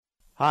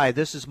Hi,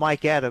 this is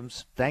Mike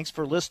Adams. Thanks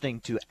for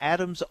listening to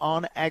Adams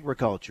on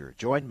Agriculture.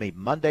 Join me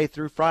Monday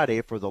through Friday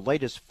for the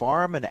latest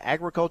farm and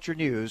agriculture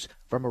news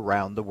from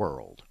around the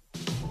world.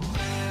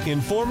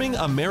 Informing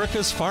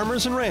America's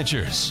farmers and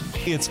ranchers,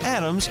 it's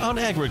Adams on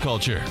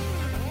Agriculture.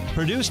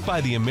 Produced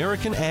by the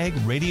American Ag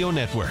Radio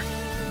Network.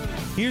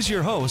 Here's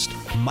your host,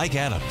 Mike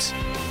Adams.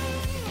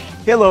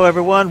 Hello,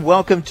 everyone.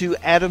 Welcome to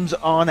Adams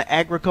on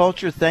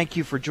Agriculture. Thank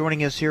you for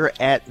joining us here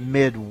at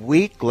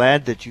midweek.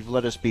 Glad that you've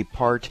let us be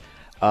part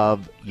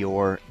of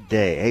your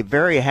day. Hey,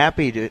 very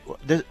happy to,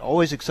 this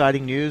always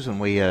exciting news when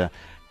we add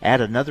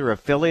another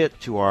affiliate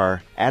to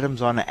our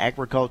Adams on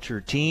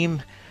Agriculture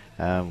team.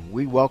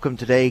 We welcome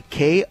today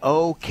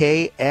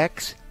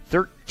KOKX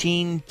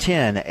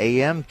 1310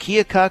 AM,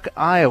 Keokuk,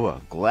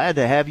 Iowa. Glad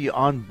to have you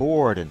on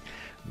board, and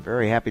I'm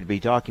very happy to be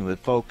talking with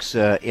folks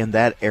in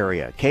that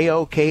area.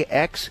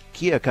 KOKX,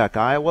 Keokuk,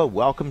 Iowa.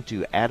 Welcome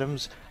to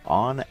Adams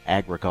on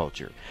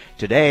Agriculture.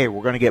 Today,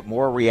 we're going to get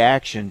more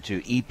reaction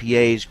to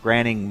EPA's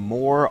granting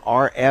more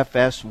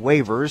RFS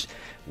waivers.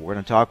 We're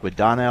going to talk with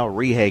Donnell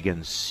Rehagen,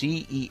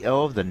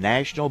 CEO of the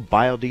National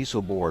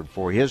Biodiesel Board,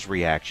 for his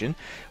reaction.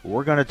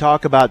 We're going to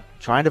talk about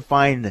trying to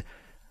find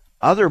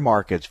other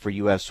markets for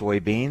U.S.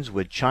 soybeans,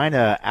 with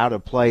China out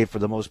of play for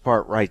the most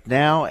part right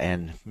now,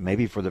 and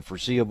maybe for the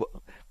foreseeable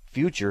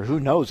future. Who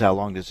knows how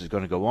long this is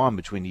going to go on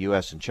between the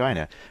U.S. and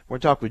China. We're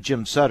going to talk with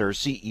Jim Sutter,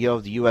 CEO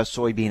of the U.S.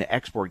 Soybean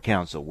Export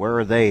Council. Where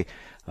are they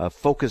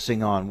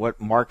focusing on?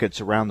 What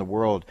markets around the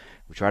world?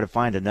 We try to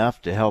find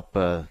enough to help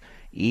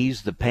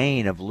ease the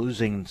pain of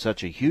losing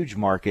such a huge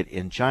market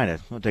in China.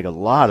 It's going to take a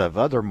lot of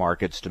other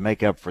markets to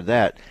make up for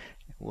that.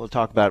 We'll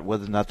talk about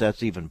whether or not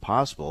that's even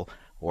possible,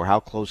 or how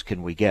close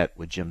can we get,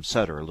 with Jim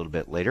Sutter a little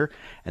bit later.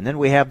 And then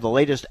we have the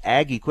latest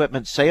ag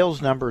equipment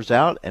sales numbers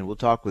out, and we'll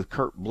talk with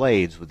Kurt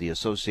Blades with the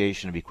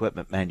Association of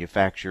Equipment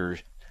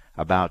Manufacturers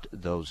about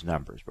those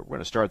numbers. But we're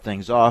going to start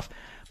things off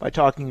by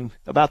talking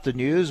about the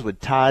news with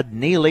Todd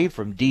Neely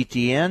from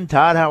DTN.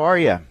 Todd, how are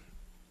you?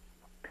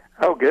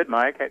 Oh, good,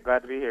 Mike.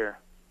 Glad to be here.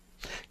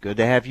 Good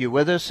to have you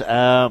with us.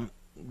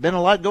 Been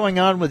a lot going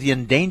on with the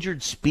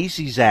Endangered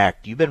Species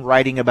Act. You've been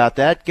writing about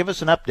that. Give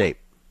us an update.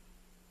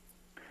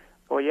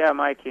 Well, yeah,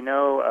 Mike,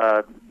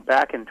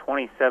 back in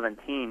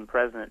 2017,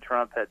 President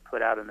Trump had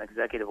put out an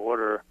executive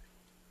order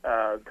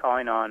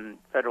calling on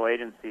federal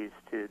agencies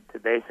to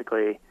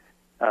basically,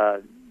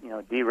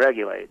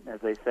 deregulate,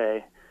 as they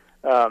say.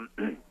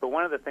 But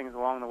one of the things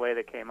along the way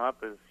that came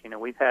up is,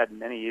 we've had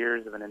many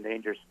years of an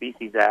Endangered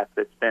Species Act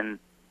that's been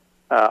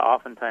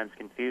oftentimes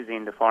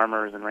confusing to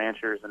farmers and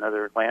ranchers and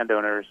other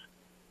landowners.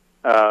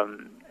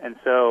 And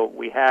so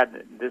we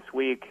had this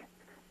week,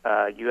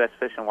 U.S.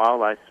 Fish and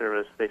Wildlife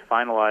Service, they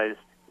finalized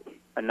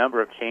a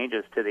number of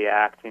changes to the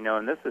act,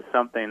 and this is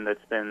something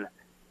that's been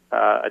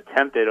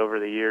attempted over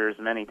the years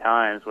many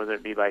times, whether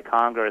it be by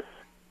Congress,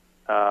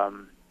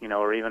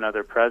 or even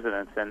other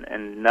presidents,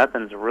 and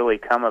nothing's really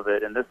come of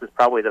it. And this is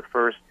probably the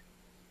first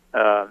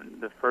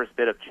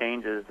bit of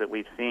changes that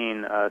we've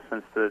seen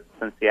since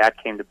the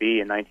act came to be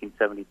in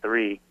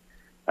 1973.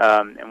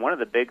 And one of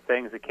the big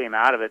things that came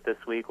out of it this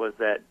week was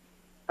that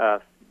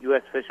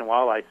U.S. Fish and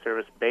Wildlife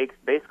Service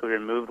basically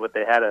removed what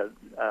they had a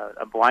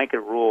blanket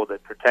rule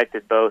that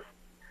protected both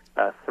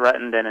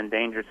threatened and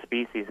endangered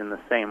species in the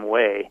same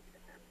way.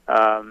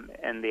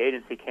 And the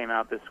agency came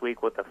out this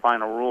week with the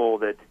final rule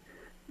that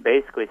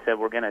basically said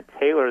we're going to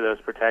tailor those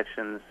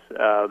protections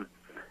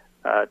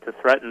to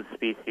threatened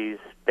species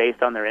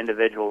based on their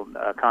individual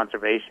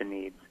conservation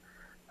needs.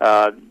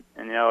 And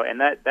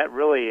that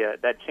really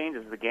that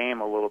changes the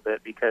game a little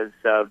bit, because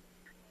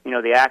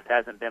the act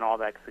hasn't been all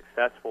that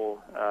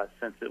successful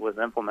since it was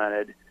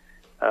implemented.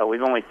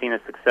 We've only seen a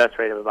success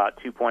rate of about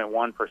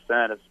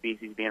 2.1% of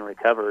species being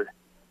recovered.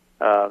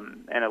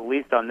 And at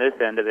least on this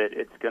end of it,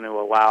 it's going to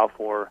allow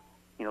for,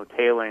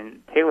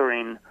 tailoring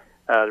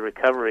the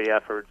recovery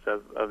efforts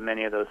of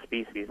many of those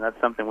species. And that's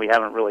something we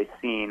haven't really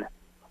seen.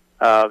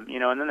 And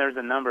then there's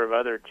a number of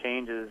other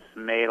changes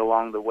made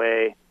along the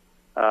way.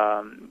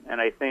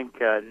 And I think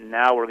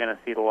now we're going to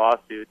see the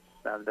lawsuits.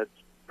 That's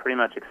pretty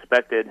much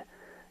expected.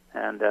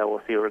 And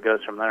we'll see where it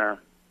goes from there.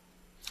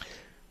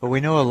 Well,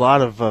 we know a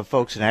lot of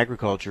folks in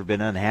agriculture have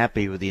been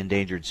unhappy with the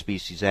Endangered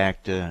Species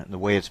Act, the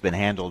way it's been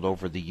handled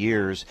over the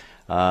years.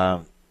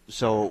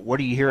 So what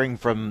are you hearing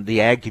from the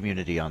ag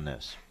community on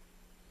this?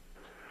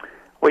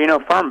 Well,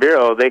 Farm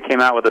Bureau, they came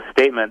out with a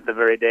statement the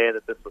very day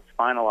that this was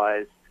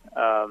finalized,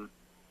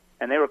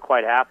 and they were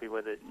quite happy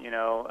with it.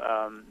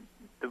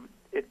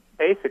 It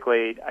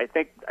basically, I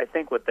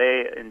think what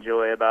they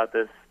enjoy about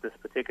this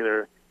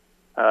particular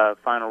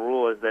final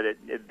rule is that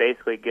it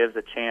basically gives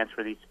a chance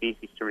for these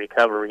species to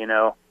recover.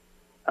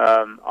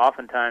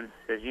 Oftentimes,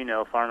 as you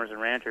know, farmers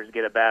and ranchers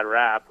get a bad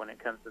rap when it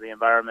comes to the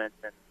environment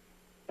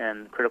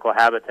and critical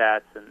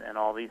habitats and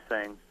all these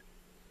things.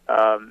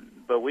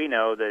 But we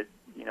know that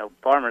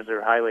farmers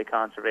are highly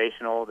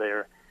conservational.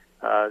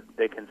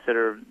 They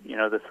consider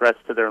the threats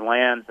to their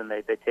lands, and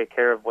they take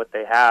care of what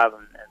they have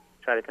and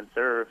try to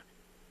conserve.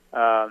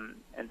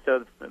 And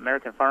so the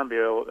American Farm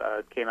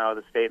Bureau came out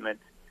with a statement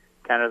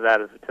kind of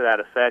to that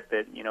effect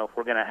that, if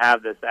we're going to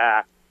have this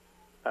act,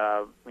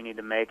 we need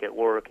to make it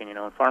work. And,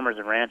 and farmers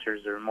and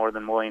ranchers are more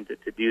than willing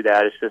to do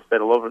that. It's just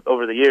that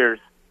over the years,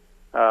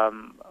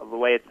 the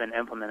way it's been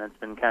implemented, it's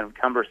been kind of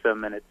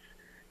cumbersome, and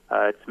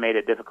it's made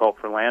it difficult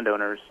for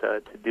landowners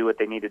to do what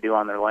they need to do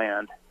on their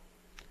land.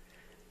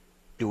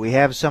 Do we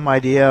have some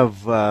idea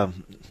of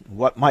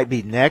what might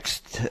be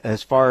next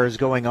as far as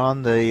going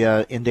on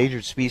the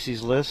endangered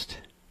species list?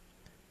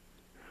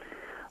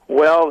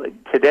 Well,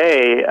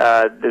 today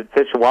the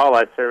Fish and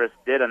Wildlife Service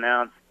did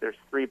announce there's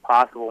 3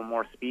 possible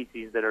more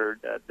species that are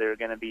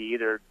going to be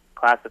either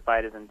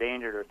classified as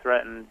endangered or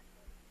threatened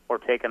or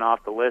taken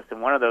off the list,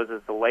 and one of those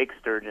is the lake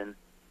sturgeon.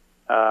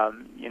 As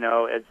you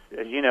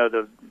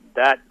know,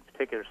 that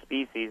particular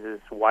species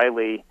is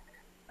widely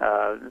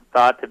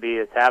thought to be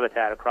its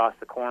habitat across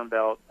the Corn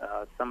Belt,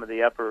 some of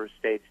the upper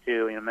states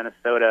too,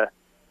 Minnesota,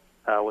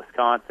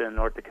 Wisconsin,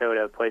 North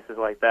Dakota, places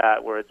like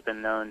that where it's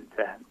been known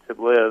to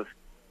live.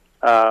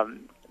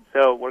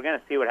 So we're going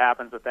to see what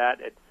happens with that.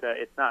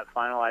 It's not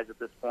finalized at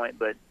this point,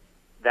 but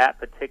that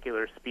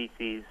particular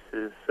species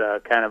is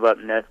kind of up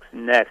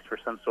next for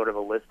some sort of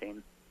a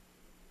listing.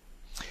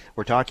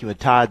 We're talking with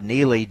Todd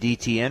Neely,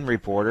 DTN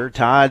reporter.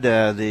 Todd,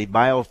 the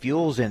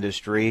biofuels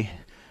industry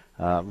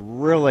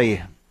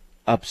really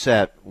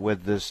upset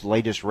with this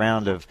latest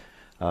round of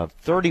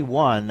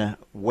 31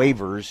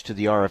 waivers to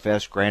the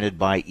RFS granted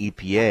by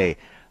EPA.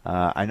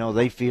 I know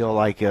they feel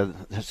like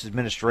this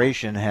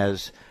administration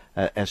has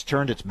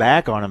turned its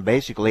back on them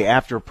basically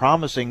after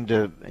promising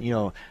to,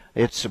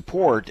 its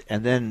support,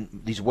 and then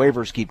these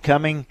waivers keep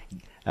coming.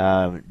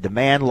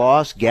 Demand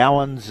loss,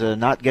 gallons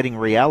not getting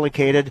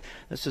reallocated.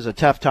 This is a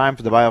tough time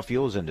for the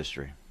biofuels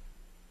industry.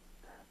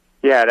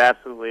 Yeah, it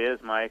absolutely is,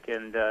 Mike.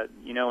 And,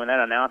 when that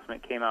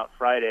announcement came out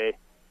Friday,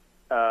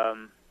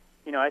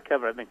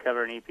 I've been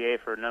covering EPA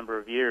for a number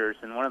of years,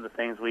 and one of the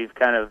things we've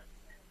kind of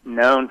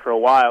known for a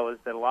while is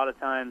that a lot of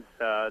times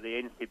the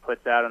agency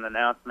puts out an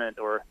announcement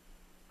or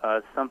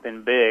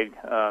something big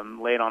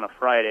late on a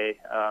Friday.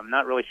 I'm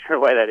not really sure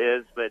why that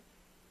is, but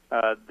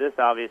this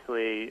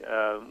obviously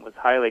was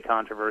highly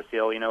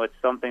controversial. It's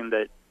something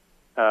that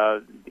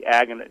the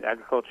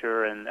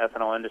agriculture and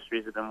ethanol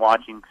industries have been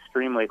watching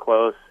extremely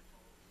close.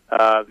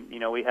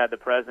 We had the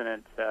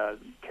president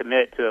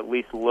commit to at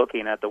least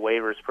looking at the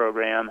waivers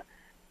program,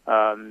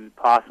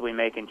 possibly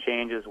making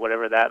changes,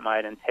 whatever that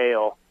might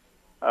entail.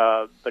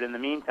 But in the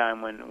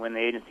meantime, when the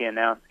agency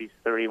announced these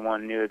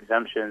 31 new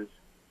exemptions,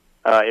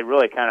 it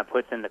really kind of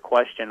puts into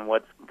question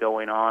what's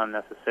going on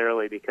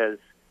necessarily, because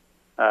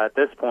at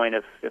this point,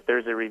 if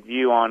there's a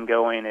review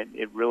ongoing,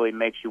 it really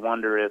makes you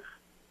wonder if,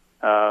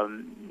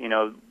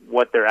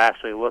 what they're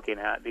actually looking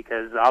at.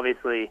 Because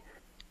obviously,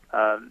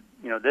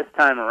 this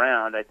time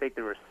around, I think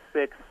there were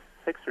six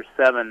or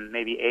seven,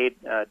 maybe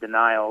 8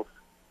 denials.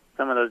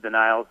 Some of those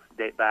denials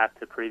date back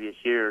to previous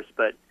years.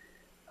 But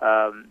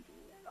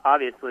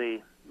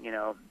obviously,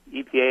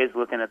 EPA is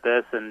looking at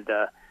this, and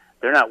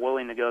they're not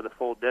willing to go the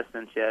full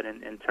distance yet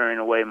in turning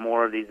away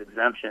more of these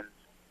exemptions.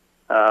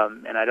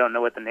 And I don't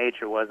know what the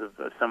nature was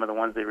of some of the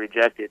ones they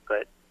rejected,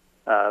 but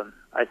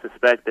I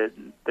suspect that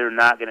they're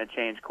not going to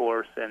change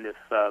course. And if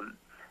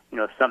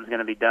something's going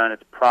to be done,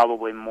 it's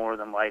probably more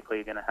than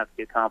likely going to have to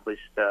be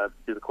accomplished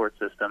through the court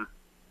system.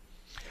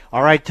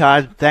 All right,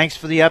 Todd, thanks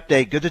for the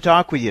update. Good to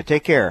talk with you.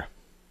 Take care.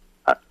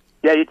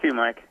 Yeah, you too,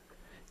 Mike.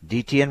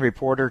 DTN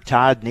reporter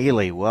Todd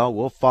Neely. Well,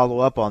 we'll follow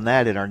up on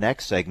that in our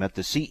next segment.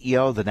 The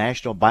CEO of the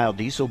National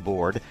Biodiesel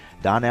Board,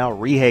 Donnell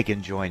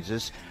Rehagen, joins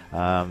us.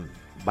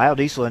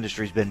 Biodiesel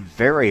industry has been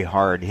very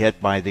hard hit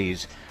by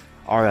these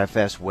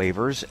RFS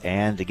waivers,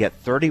 and to get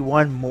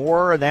 31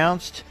 more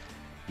announced,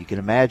 you can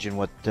imagine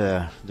what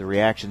the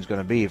reaction is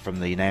going to be from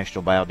the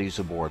National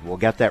Biodiesel Board. We'll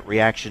get that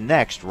reaction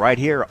next, right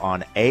here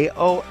on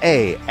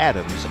AOA,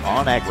 Adams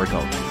on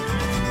Agriculture.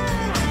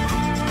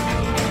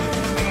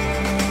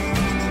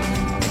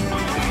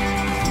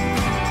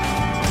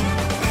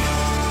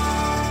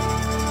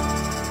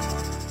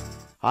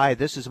 Hi,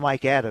 this is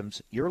Mike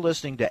Adams. You're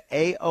listening to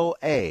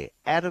AOA,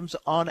 Adams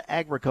on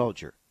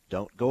Agriculture.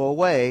 Don't go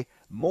away.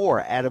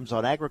 More Adams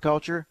on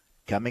Agriculture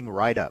coming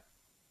right up.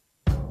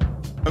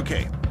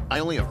 Okay, I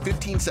only have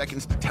 15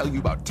 seconds to tell you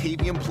about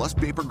Tavium Plus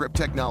Vapor Grip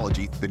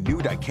technology, the new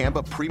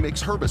dicamba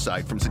premix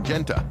herbicide from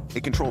Syngenta.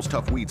 It controls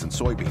tough weeds in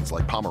soybeans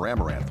like palmer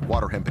amaranth,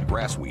 water hemp, and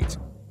grass weeds.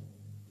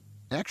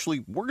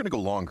 Actually, we're going to go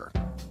longer,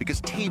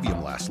 because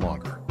Tavium lasts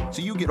longer.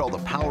 So you get all the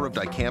power of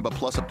dicamba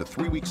plus up to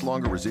 3 weeks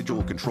longer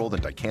residual control than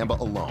dicamba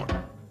alone.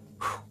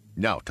 Whew.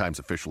 Now time's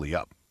officially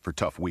up for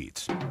tough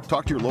weeds.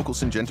 Talk to your local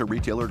Syngenta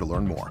retailer to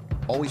learn more.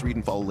 Always read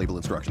and follow label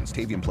instructions.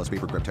 Tavium Plus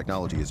Vapor Grip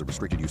technology is a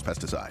restricted use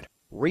pesticide.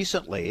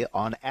 Recently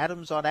on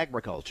Adams on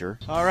Agriculture.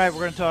 All right, we're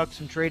going to talk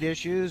some trade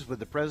issues with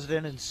the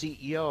president and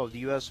CEO of the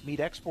U.S.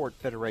 Meat Export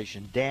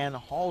Federation, Dan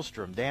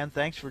Hallstrom. Dan,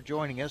 thanks for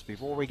joining us.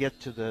 Before we get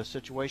to the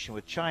situation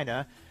with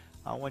China,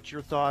 I want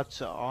your thoughts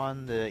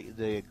on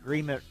the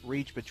agreement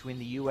reached between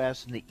the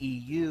U.S. and the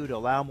EU to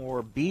allow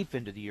more beef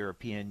into the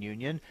European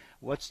Union.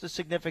 What's the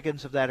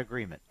significance of that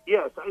agreement?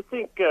 Yes, I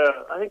think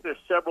there's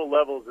several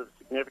levels of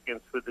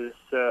significance with this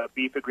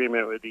beef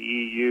agreement with the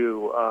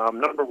EU.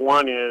 Number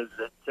one is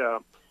that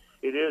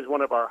it is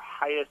one of our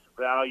highest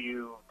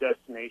value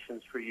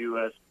destinations for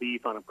U.S.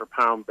 beef on a per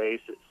pound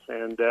basis.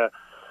 And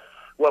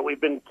what we've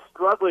been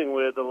struggling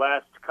with the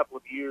last couple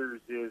of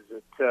years is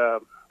that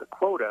the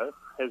quota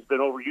has been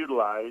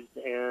overutilized.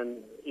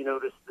 And,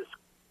 this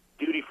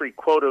duty-free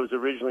quota was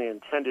originally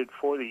intended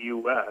for the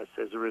U.S.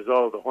 as a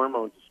result of the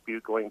hormone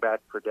dispute going back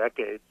for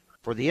decades.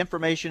 For the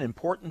information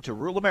important to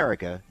rural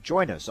America,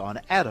 join us on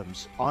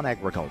Adams on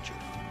Agriculture.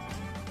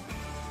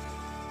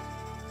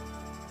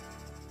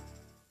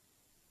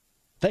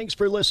 Thanks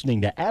for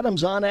listening to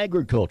Adams on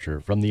Agriculture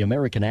from the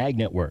American Ag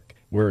Network.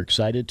 We're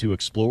excited to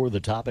explore the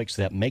topics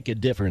that make a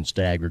difference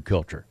to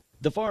agriculture.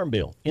 The Farm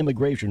Bill,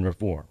 immigration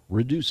reform,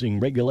 reducing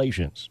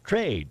regulations,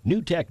 trade,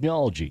 new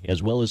technology,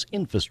 as well as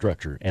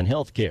infrastructure and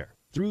health care.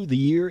 Through the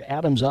year,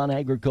 Adams on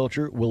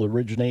Agriculture will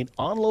originate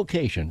on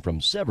location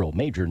from several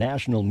major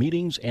national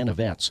meetings and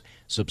events.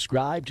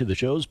 Subscribe to the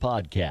show's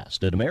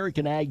podcast at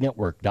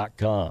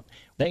AmericanAgNetwork.com.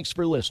 Thanks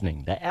for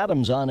listening to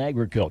Adams on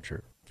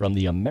Agriculture from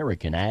the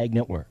American Ag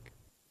Network.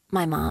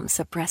 My mom's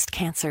a breast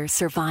cancer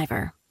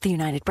survivor. The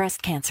United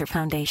Breast Cancer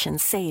Foundation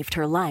saved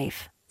her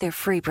life. Their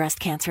free breast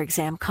cancer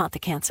exam caught the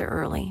cancer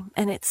early,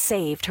 and it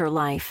saved her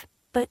life.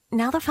 But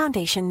now the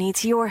foundation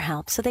needs your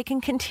help so they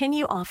can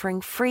continue offering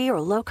free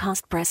or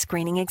low-cost breast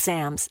screening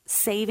exams,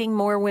 saving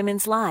more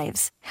women's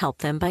lives. Help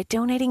them by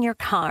donating your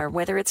car,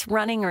 whether it's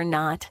running or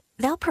not.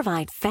 They'll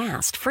provide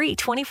fast, free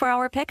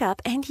 24-hour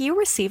pickup, and you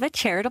receive a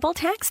charitable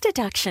tax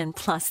deduction,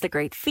 plus the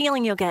great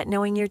feeling you'll get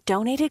knowing your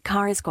donated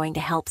car is going to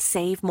help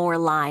save more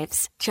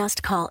lives.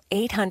 Just call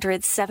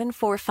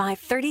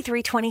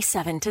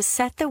 800-745-3327 to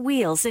set the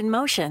wheels in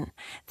motion.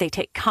 They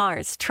take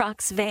cars,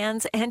 trucks,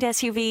 vans, and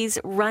SUVs,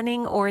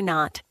 running or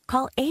not.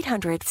 Call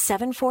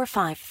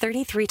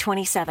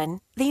 800-745-3327.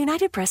 The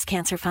United Breast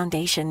Cancer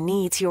Foundation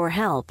needs your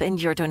help,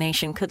 and your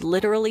donation could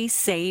literally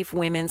save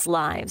women's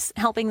lives,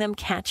 helping them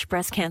catch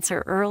breast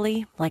cancer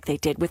early, like they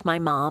did with my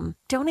mom.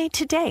 Donate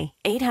today.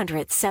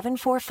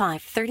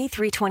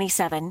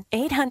 800-745-3327.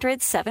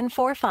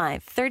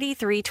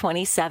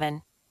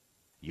 800-745-3327.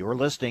 You're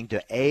listening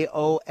to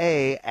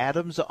AOA,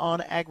 Adams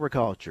on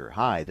Agriculture.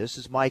 Hi, this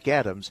is Mike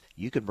Adams.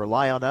 You can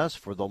rely on us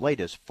for the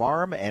latest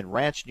farm and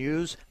ranch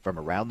news from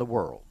around the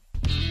world.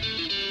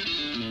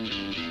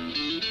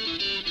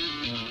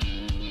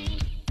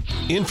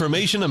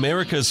 Information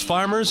America's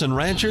farmers and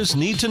ranchers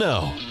need to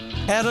know.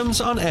 Adams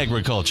on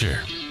Agriculture.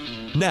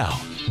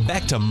 Now,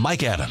 back to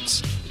Mike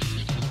Adams.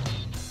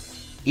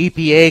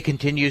 EPA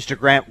continues to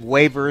grant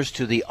waivers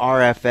to the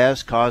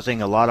RFS,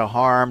 causing a lot of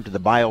harm to the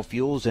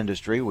biofuels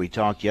industry. We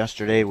talked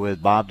yesterday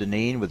with Bob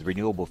Dineen with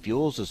Renewable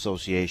Fuels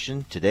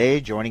Association. Today,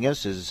 joining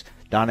us is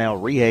Donnell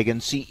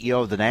Rehagen,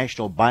 CEO of the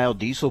National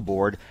Biodiesel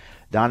Board.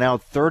 Donnell,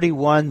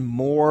 31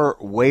 more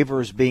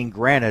waivers being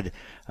granted.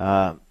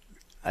 I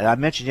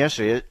mentioned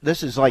yesterday,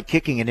 this is like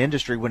kicking an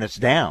industry when it's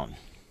down.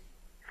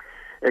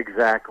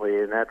 Exactly,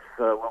 and that's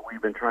what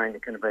we've been trying to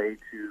convey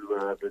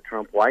to the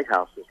Trump White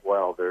House as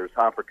well. There's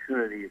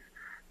opportunities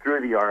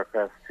through the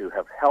RFS to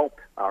have helped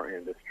our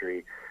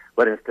industry,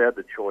 but instead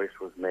the choice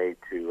was made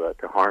to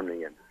harm the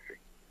industry.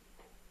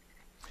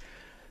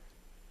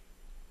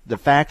 The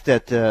fact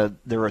that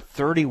there are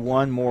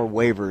 31 more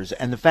waivers,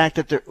 and the fact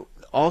that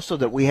also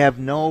that we have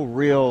no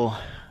real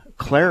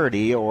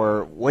clarity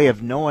or way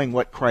of knowing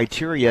what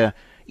criteria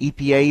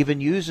EPA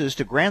even uses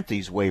to grant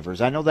these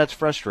waivers. I know that's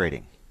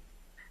frustrating.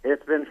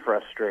 It's been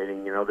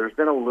frustrating. There's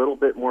been a little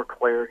bit more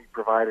clarity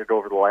provided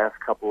over the last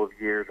couple of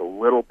years, a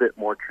little bit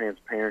more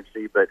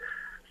transparency, but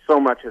so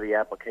much of the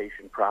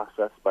application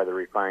process by the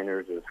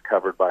refiners is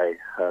covered by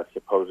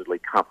supposedly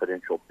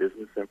confidential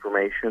business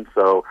information.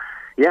 So,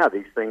 yeah,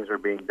 these things are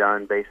being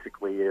done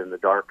basically in the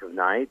dark of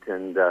night,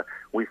 and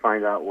we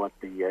find out what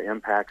the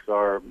impacts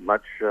are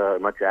much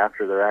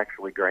after they're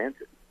actually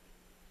granted.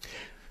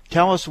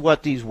 Tell us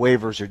what these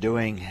waivers are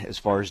doing as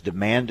far as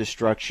demand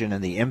destruction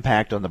and the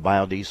impact on the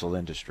biodiesel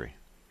industry.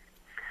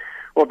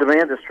 Well,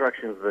 demand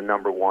destruction is the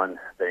number one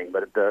thing,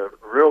 but the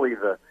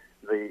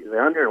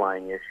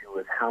underlying issue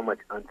is how much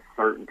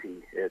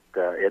uncertainty it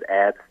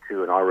adds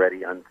to an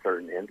already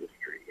uncertain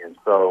industry. And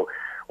so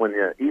when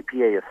the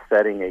EPA is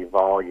setting a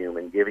volume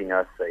and giving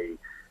us a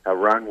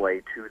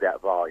runway to that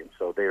volume,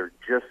 so they're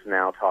just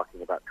now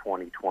talking about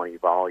 2020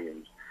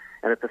 volumes,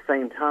 and at the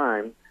same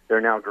time, they're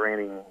now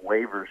granting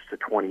waivers to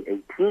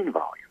 2018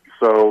 volumes.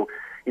 So,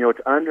 it's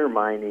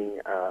undermining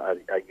a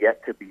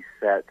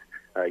yet-to-be-set,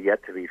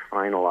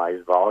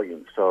 yet-to-be-finalized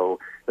volume. So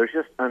there's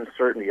just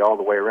uncertainty all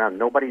the way around.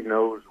 Nobody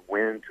knows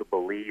when to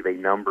believe a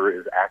number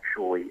is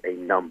actually a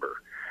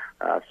number.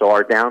 So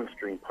our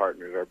downstream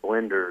partners, our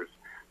blenders,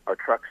 our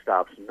truck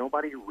stops,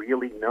 nobody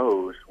really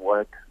knows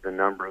what the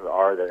numbers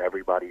are that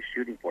everybody's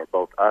shooting for,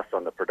 both us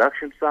on the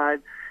production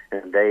side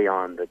and they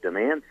on the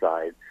demand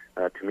side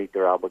to meet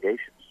their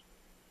obligations.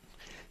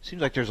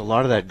 Seems like there's a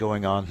lot of that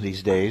going on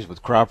these days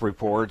with crop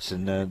reports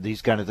and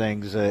these kind of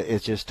things.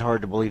 It's just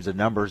hard to believe the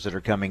numbers that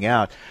are coming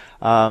out.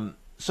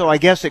 So I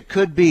guess it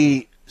could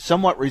be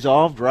somewhat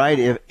resolved,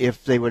 right,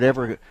 if they would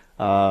ever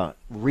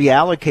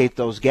reallocate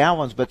those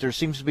gallons, but there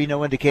seems to be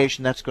no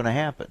indication that's going to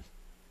happen.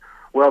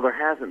 Well, there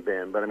hasn't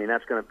been, but I mean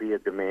that's going to be a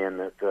demand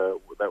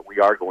that we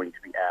are going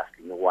to be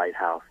asking the White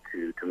House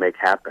to make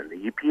happen.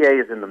 The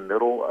EPA is in the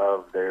middle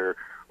of their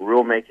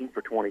rulemaking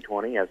for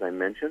 2020, as I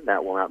mentioned.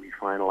 That will not be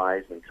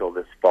finalized until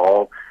this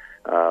fall,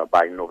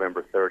 by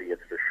November 30th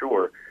for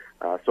sure.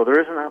 So there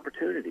is an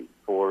opportunity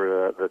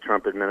for the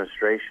Trump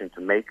administration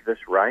to make this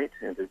right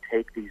and to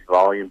take these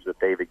volumes that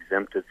they've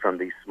exempted from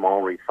these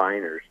small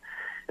refiners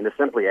and to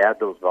simply add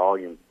those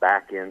volumes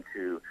back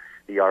into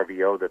the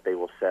RVO that they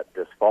will set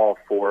this fall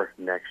for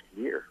next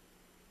year.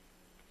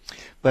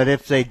 But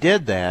if they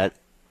did that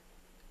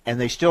and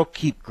they still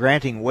keep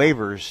granting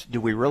waivers, do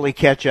we really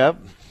catch up?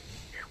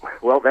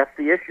 Well, that's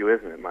the issue,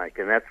 isn't it, Mike?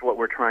 And that's what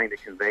we're trying to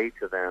convey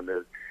to them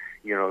is,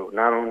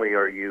 not only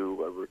are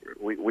you,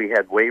 we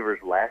had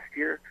waivers last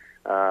year,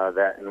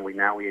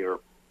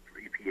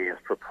 EPA has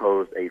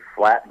proposed a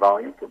flat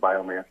volume for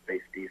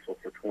biomass-based diesel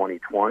for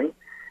 2020,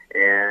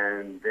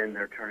 and then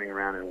they're turning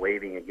around and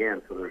waiving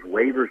again. So there's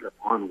waivers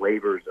upon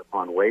waivers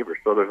upon waivers.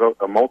 So there's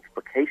a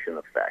multiplication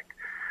effect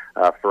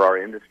for our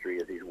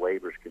industry as these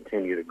waivers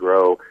continue to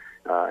grow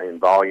in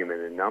volume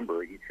and in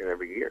number each and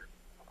every year.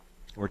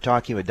 We're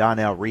talking with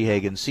Donnell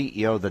Rehagen,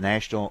 CEO of the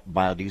National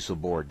Biodiesel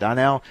Board.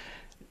 Donnell,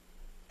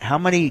 how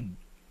many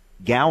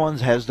gallons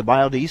has the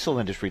biodiesel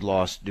industry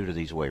lost due to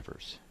these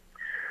waivers?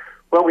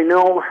 Well, we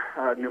know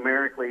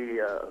numerically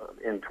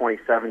in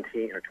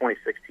 2016 and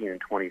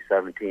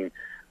 2017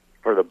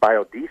 for the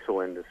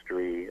biodiesel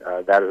industry,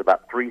 that is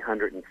about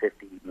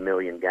 350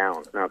 million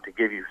gallons. Now, to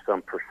give you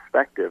some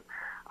perspective,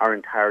 our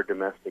entire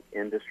domestic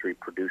industry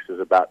produces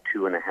about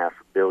 2.5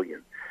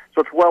 billion.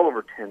 So it's well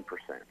over 10%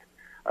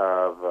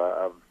 of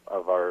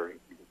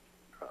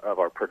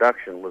our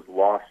production was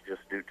lost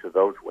just due to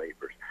those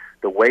waivers.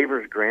 The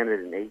waivers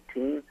granted in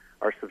 18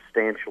 are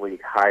substantially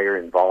higher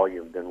in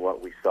volume than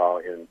what we saw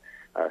in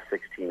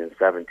 16 and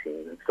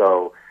 17.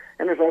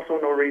 And there's also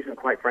no reason,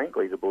 quite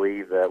frankly, to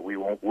believe that we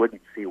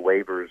wouldn't see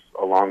waivers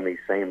along these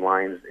same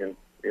lines in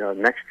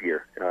next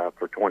year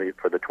for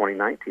the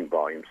 2019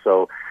 volume.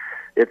 So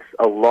it's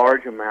a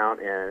large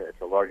amount, and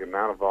it's a large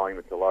amount of volume.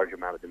 It's a large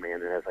amount of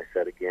demand, and as I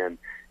said again,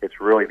 it's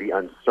really the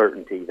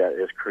uncertainty that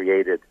is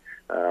created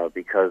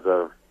because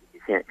of you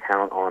can't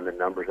count on the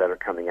numbers that are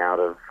coming out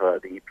of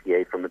the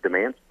EPA from a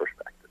demand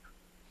perspective.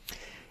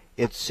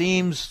 It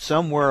seems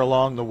somewhere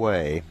along the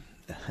way,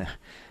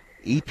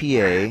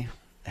 EPA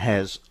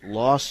has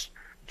lost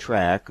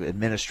track,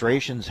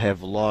 administrations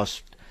have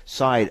lost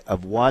sight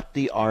of what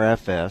the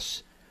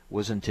RFS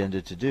was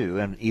intended to do,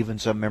 and even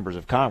some members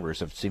of Congress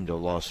have seemed to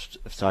have lost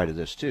sight of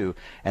this too,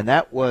 and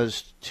that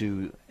was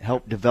to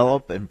help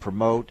develop and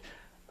promote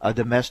a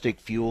domestic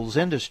fuels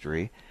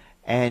industry,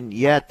 and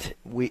yet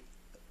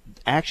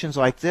actions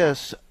like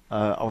this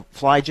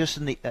fly just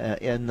in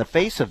the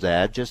face of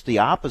that, just the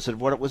opposite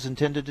of what it was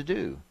intended to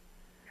do.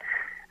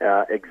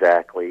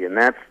 Exactly, and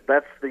that's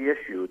the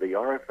issue. The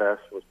RFS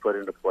was put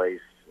into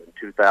place in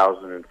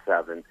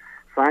 2007,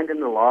 signed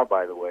into law,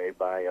 by the way,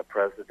 by a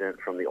president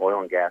from the oil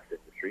and gas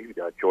industry,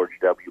 George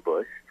W.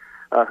 Bush,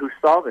 who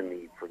saw the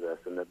need for this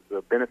and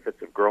the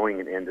benefits of growing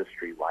an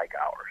industry like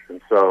ours.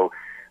 And so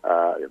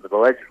the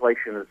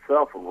legislation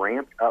itself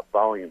ramped up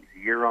volumes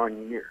year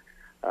on year.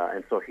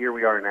 And so here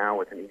we are now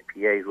with an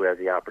EPA who has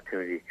the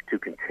opportunity to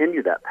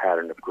continue that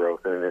pattern of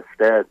growth and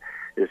instead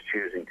is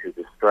choosing to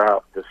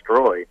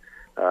destroy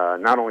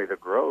not only the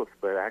growth,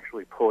 but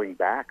actually pulling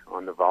back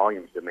on the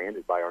volumes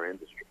demanded by our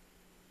industry.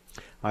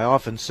 I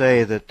often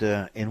say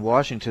that in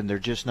Washington they're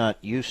just not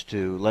used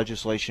to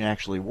legislation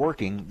actually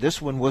working.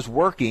 This one was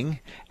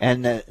working,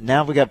 and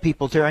now we got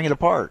people tearing it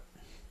apart.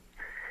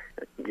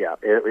 Yeah,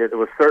 it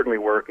was certainly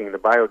working. The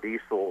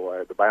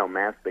biodiesel, the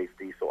biomass-based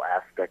diesel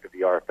aspect of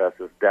the RFS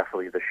is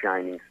definitely the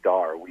shining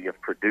star. We have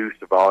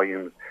produced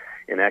volumes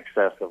in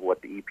excess of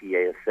what the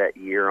EPA has set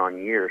year on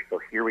year. So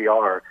here we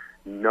are,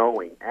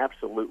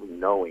 absolutely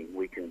knowing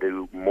we can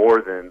do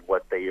more than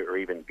what they are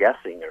even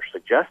guessing or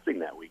suggesting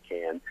that we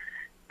can.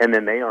 And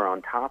then they are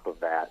on top of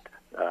that,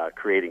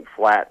 creating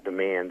flat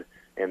demand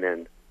and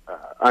then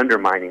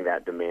undermining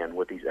that demand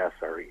with these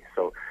SREs.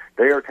 So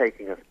they are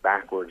taking us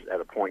backwards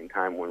at a point in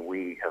time when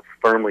we have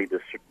firmly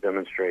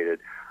demonstrated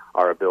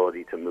our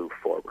ability to move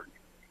forward.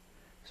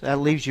 So that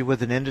leaves you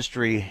with an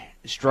industry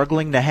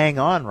struggling to hang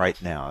on right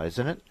now,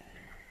 isn't it?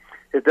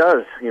 It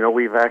does.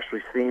 We've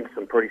actually seen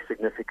some pretty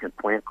significant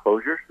plant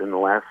closures in the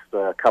last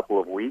couple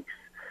of weeks.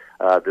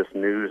 This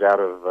news out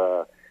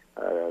of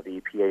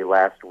the EPA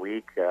last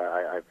week,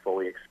 I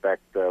fully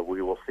expect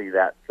we will see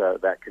that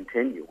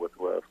continue with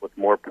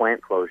more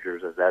plant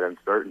closures as that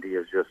uncertainty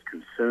is just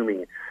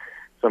consuming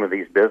some of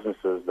these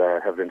businesses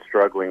that have been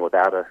struggling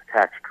without a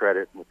tax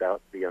credit,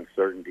 without the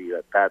uncertainty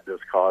that is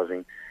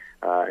causing,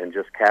 and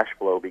just cash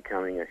flow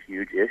becoming a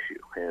huge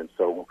issue. And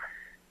so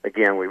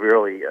again, we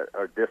really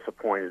are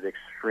disappointed,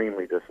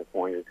 extremely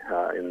disappointed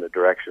in the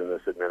direction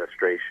this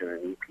administration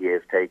and EPA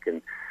has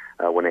taken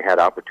when they had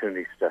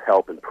opportunities to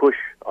help and push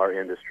our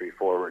industry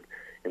forward.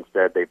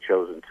 Instead, they've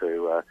chosen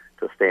to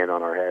stand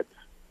on our heads.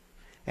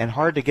 And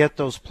hard to get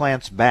those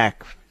plants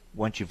back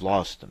once you've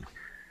lost them.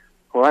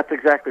 Well, that's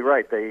exactly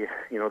right. They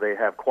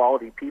have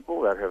quality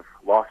people that have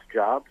lost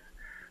jobs.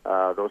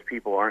 Those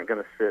people aren't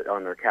going to sit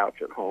on their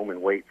couch at home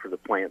and wait for the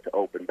plant to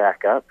open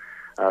back up.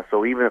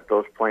 So even if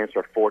those plants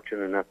are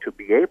fortunate enough to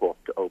be able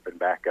to open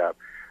back up,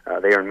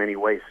 they are in many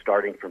ways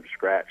starting from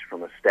scratch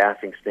from a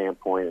staffing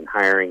standpoint and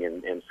hiring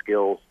and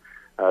skills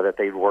that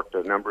they've worked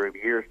a number of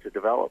years to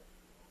develop.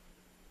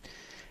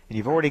 And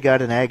you've already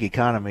got an ag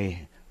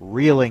economy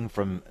reeling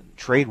from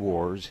trade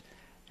wars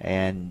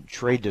and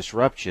trade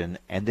disruption,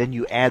 and then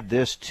you add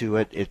this to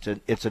it.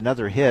 It's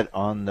another hit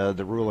on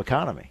the rural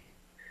economy.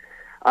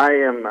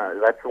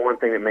 That's the one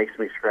thing that makes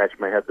me scratch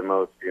my head the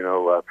most.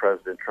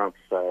 President Trump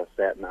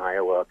sat in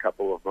Iowa a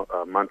couple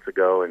of months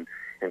ago and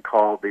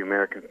called the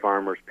American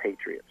farmers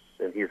patriots,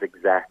 and he's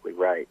exactly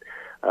right.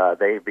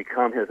 They've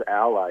become his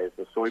allies.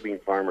 The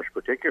soybean farmers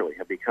particularly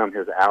have become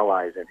his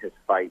allies in his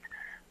fight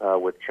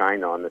with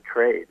China on the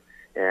trade.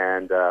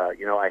 And,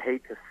 I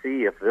hate to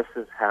see if this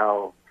is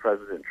how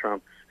President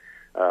Trump's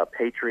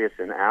patriots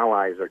and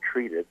allies are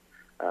treated,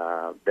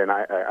 then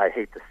I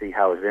hate to see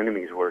how his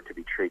enemies were to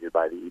be treated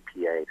by the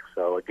EPA.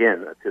 So,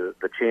 again,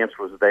 the chance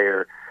was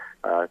there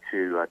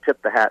to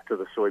tip the hat to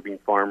the soybean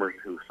farmers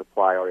who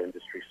supply our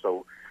industry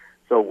so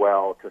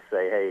well, to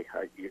say, hey,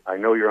 I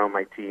know you're on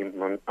my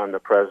team. I'm the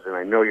president.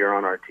 I know you're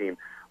on our team.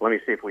 Let me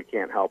see if we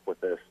can't help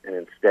with this. And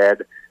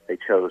instead, they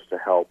chose to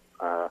help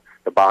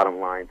the bottom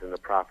lines and the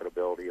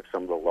profitability of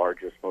some of the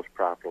largest, most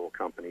profitable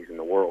companies in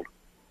the world.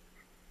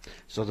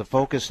 So the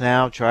focus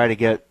now, try to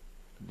get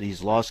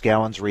these lost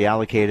gallons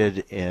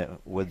reallocated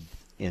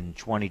in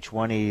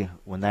 2020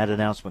 when that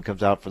announcement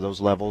comes out for those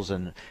levels,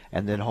 and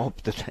then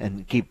hope that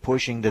and keep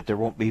pushing that there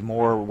won't be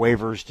more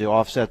waivers to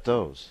offset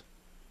those.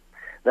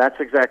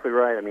 That's exactly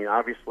right. I mean,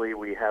 obviously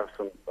we have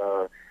some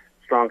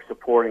strong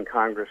support in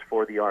Congress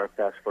for the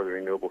RFS, for the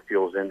renewable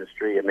fuels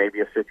industry. It may be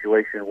a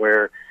situation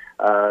where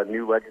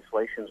new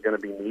legislation is going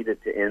to be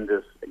needed to end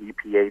this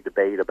EPA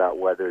debate about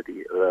whether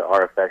the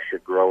RFS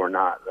should grow or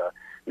not.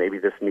 Maybe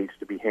this needs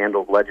to be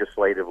handled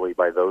legislatively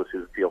by those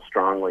who feel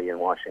strongly in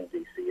Washington,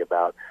 D.C.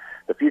 about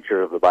the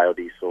future of the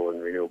biodiesel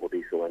and renewable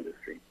diesel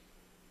industry.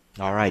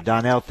 All right,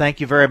 Donnell,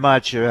 thank you very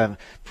much.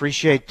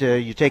 Appreciate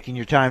you taking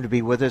your time to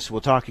be with us. We'll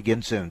talk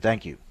again soon.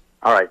 Thank you.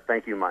 All right.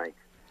 Thank you, Mike.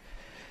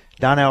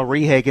 Donnell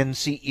Rehagen,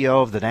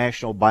 CEO of the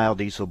National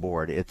Biodiesel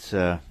Board. It's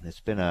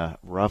been a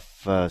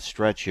rough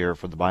stretch here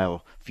for the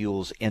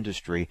biofuels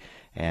industry,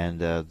 and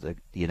the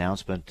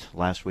announcement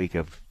last week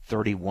of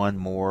 31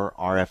 more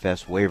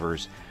RFS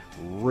waivers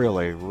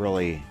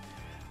really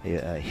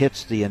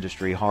hits the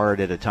industry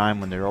hard at a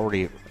time when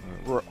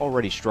we're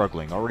already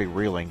struggling, already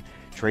reeling.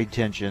 Trade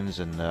tensions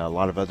and a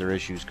lot of other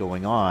issues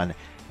going on,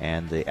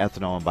 and the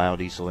ethanol and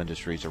biodiesel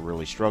industries are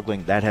really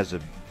struggling. That has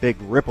a big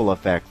ripple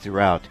effect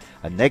throughout,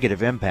 a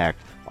negative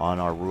impact on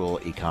our rural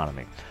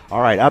economy.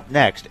 All right, up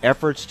next,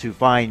 efforts to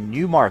find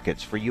new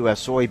markets for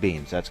U.S.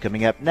 soybeans. That's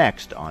coming up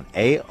next on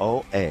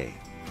AOA.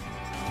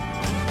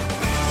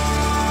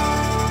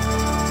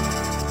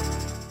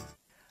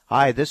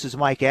 Hi, this is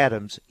Mike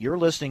Adams. You're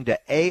listening to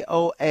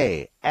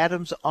AOA,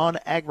 Adams on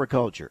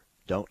Agriculture.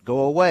 Don't go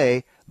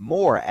away.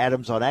 More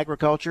Adams on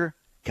Agriculture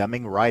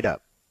coming right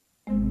up.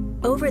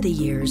 Over the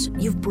years,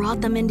 you've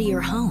brought them into your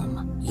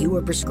home. You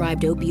were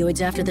prescribed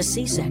opioids after the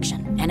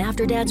C-section and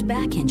after Dad's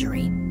back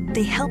injury.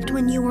 They helped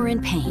when you were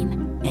in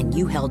pain, and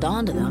you held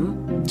on to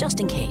them just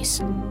in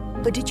case.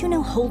 But did you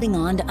know holding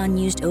on to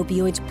unused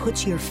opioids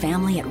puts your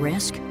family at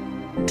risk?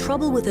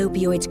 Trouble with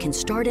opioids can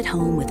start at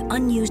home with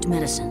unused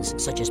medicines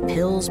such as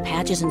pills,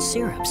 patches, and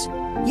syrups.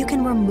 You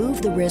can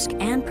remove the risk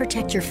and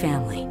protect your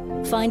family.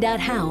 Find out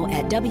how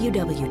at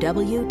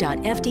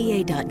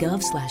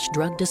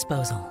www.fda.gov/drug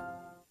disposal.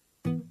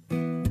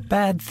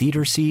 Bad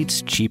theater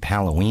seats, cheap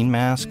Halloween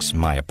masks,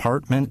 my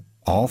apartment,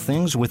 all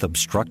things with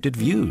obstructed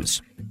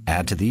views.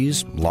 Add to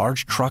these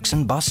large trucks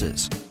and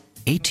buses.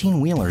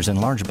 18-wheelers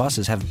and large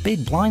buses have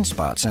big blind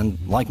spots, and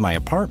like my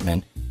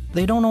apartment,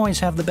 they don't always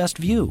have the best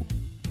view.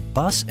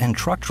 Bus and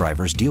truck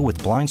drivers deal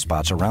with blind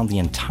spots around the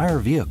entire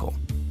vehicle.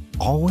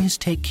 Always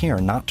take care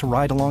not to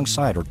ride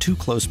alongside or too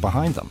close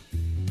behind them.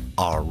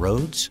 Our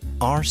roads,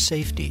 our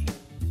safety.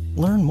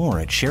 Learn more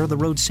at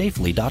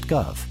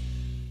sharetheroadsafely.gov.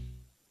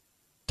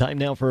 Time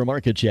now for a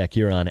market check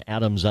here on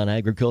Adams on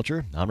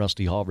Agriculture. I'm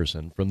Rusty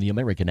Halverson from the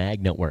American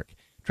Ag Network.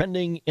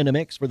 Trending in a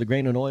mix for the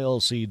grain and oil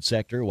seed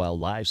sector, while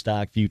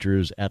livestock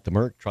futures at the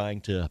Merc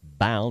trying to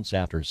bounce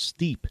after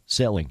steep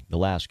selling the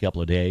last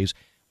couple of days.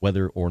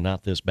 Whether or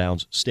not this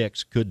bounce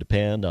sticks could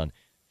depend on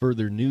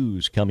further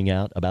news coming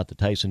out about the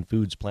Tyson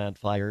Foods plant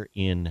fire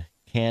in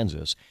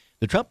Kansas.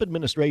 The Trump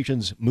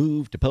administration's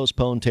move to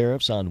postpone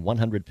tariffs on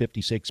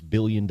 $156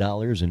 billion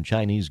in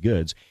Chinese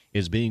goods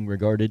is being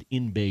regarded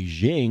in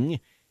Beijing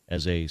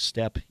as a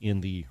step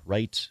in the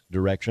right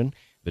direction.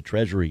 The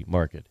Treasury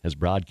market has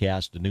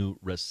broadcast a new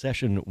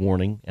recession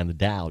warning, and the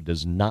Dow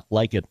does not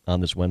like it on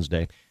this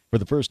Wednesday. For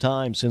the first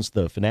time since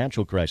the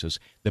financial crisis,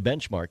 the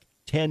benchmark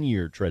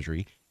 10-year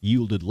Treasury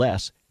yielded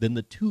less than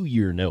the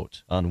 2-year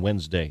note on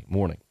Wednesday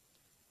morning.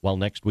 While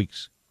next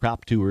week's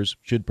crop tours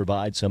should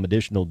provide some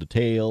additional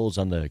details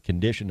on the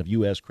condition of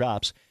U.S.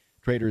 crops,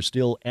 traders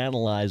still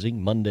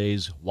analyzing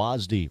Monday's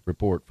WASDE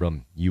report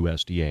from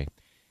USDA.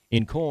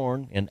 In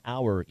corn, an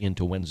hour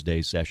into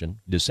Wednesday's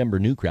session, December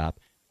new crop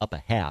up a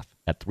half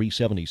at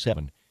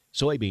 377.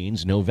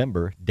 Soybeans,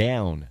 November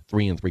down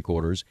 3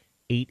 3/4,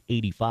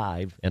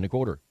 885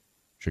 1/4.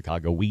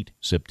 Chicago wheat,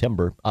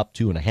 September up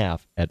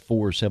 2.5 at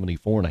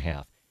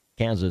 474.5.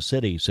 Kansas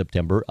City,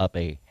 September up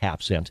a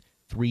half cent,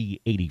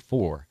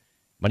 384.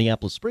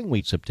 Minneapolis spring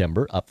wheat,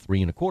 September up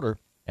 3 1/4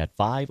 at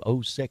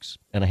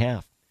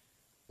 506.5.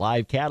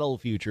 Live cattle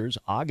futures,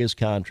 August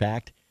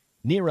contract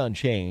near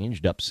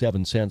unchanged, up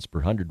 7 cents per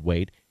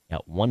hundredweight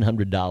at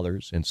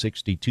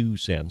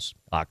 $100.62.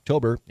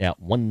 October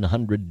at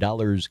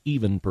 $100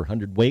 even per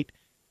hundredweight,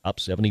 up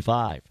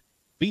 75.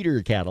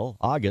 Feeder cattle,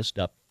 August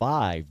up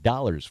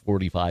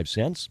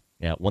 $5.45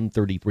 at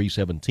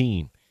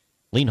 $133.17.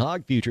 Lean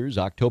hog futures,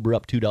 October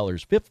up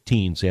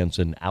 $2.15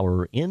 an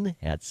hour in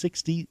at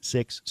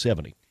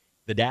 66.70.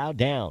 The Dow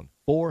down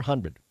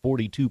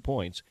 442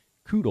 points.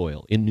 Crude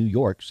oil in New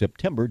York,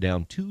 September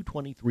down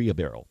 $2.23 a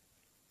barrel.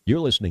 You're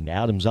listening to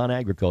Adams on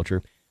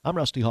Agriculture. I'm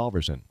Rusty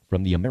Halverson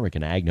from the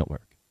American Ag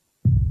Network.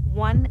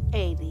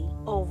 180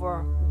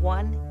 over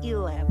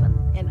 111,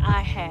 and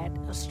I had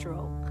a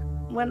stroke.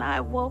 When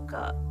I woke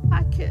up,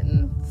 I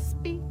couldn't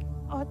speak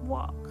or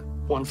walk.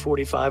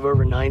 145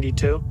 over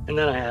 92, and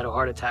then I had a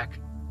heart attack.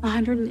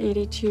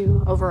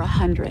 182 over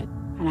 100,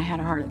 and I had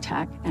a heart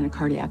attack and a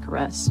cardiac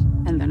arrest,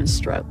 and then a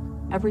stroke.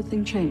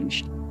 Everything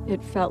changed.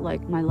 It felt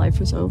like my life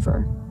was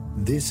over.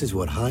 This is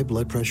what high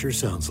blood pressure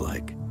sounds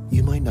like.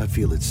 You might not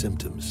feel its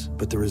symptoms,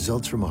 but the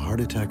results from a heart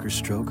attack or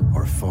stroke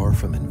are far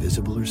from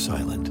invisible or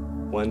silent.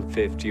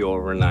 150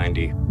 over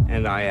 90,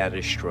 and I had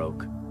a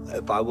stroke.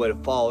 If I would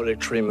have followed a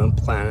treatment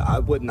plan, I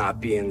would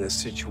not be in this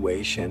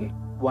situation.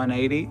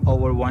 180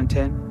 over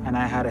 110, and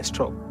I had a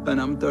stroke. And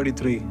I'm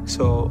 33,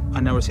 so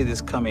I never see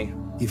this coming.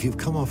 If you've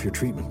come off your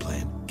treatment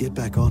plan, get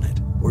back on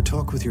it, or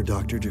talk with your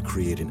doctor to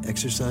create an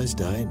exercise,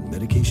 diet, and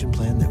medication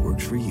plan that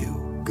works for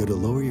you. Go to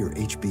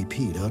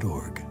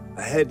loweryourhbp.org.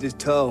 Head to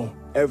toe,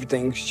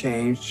 everything's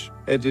changed.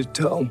 Head to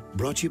toe.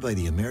 Brought to you by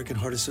the American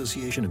Heart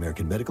Association,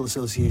 American Medical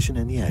Association,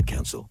 and the Ad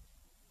Council.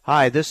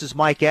 Hi, this is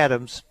Mike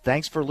Adams.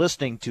 Thanks for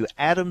listening to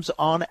Adams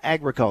on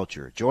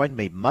Agriculture. Join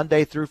me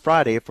Monday through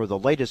Friday for the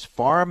latest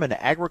farm and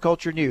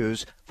agriculture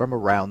news from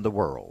around the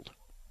world.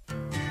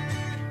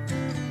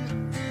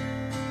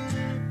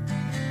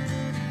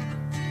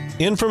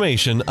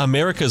 Information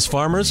America's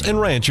farmers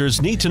and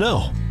ranchers need to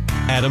know.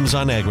 Adams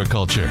on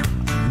Agriculture.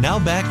 Now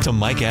back to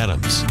Mike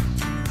Adams.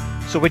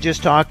 So we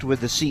just talked with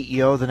the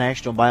CEO of the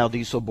National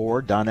Biodiesel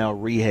Board, Donnell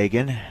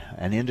Rehagen,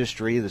 an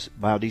industry, this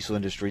biodiesel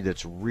industry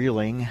that's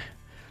reeling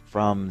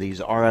from these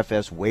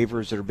RFS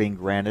waivers that are being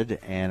granted.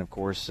 And, of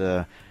course,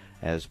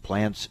 as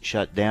plants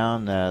shut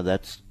down,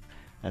 that's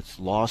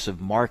loss of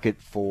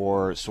market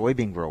for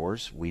soybean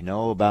growers. We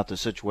know about the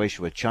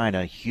situation with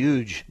China,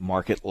 huge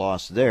market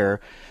loss there.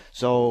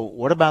 So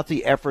what about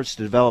the efforts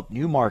to develop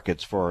new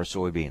markets for our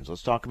soybeans?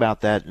 Let's talk about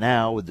that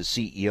now with the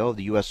CEO of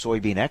the U.S.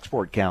 Soybean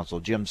Export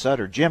Council, Jim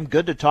Sutter. Jim,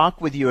 good to talk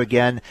with you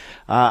again.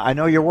 I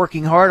know you're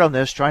working hard on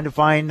this, trying to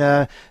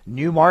find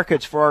new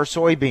markets for our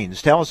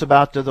soybeans. Tell us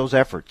about those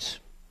efforts.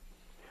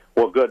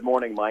 Well, good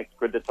morning, Mike.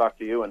 Good to talk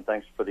to you, and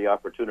thanks for the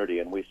opportunity,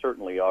 and we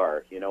certainly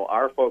are. You know,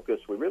 our focus,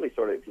 we really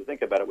sort of, if you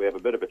think about it, we have a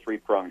bit of a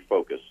three-pronged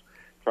focus,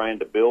 trying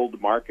to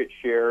build market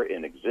share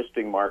in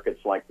existing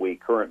markets like we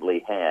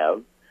currently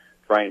have,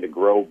 trying to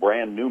grow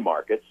brand new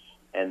markets,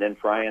 and then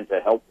trying to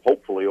help,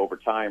 hopefully, over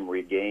time,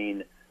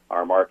 regain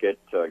our market,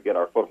 get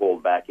our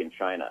foothold back in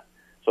China.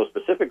 So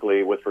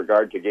specifically, with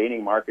regard to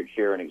gaining market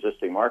share in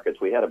existing markets,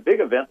 we had a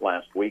big event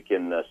last week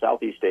in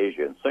Southeast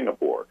Asia in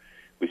Singapore.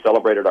 We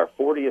celebrated our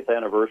 40th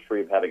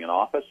anniversary of having an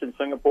office in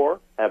Singapore,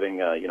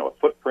 having a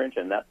footprint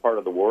in that part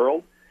of the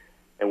world,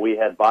 and we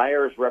had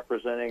buyers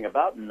representing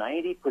about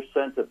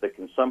 90% of the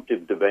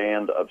consumptive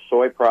demand of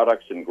soy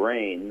products and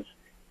grains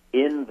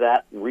in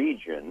that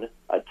region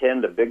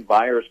attend a big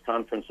buyers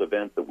conference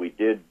event that we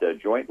did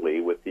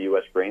jointly with the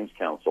U.S. Grains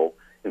Council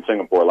in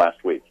Singapore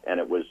last week, and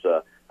it was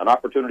an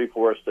opportunity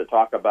for us to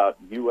talk about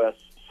U.S.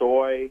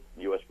 soy,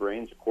 U.S.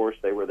 grains, of course,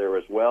 they were there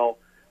as well,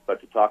 but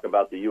to talk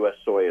about the U.S.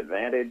 soy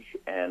advantage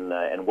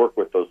and work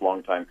with those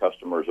longtime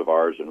customers of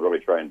ours and really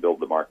try and build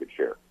the market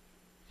share.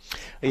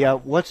 Yeah,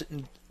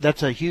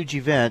 that's a huge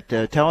event.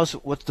 Tell us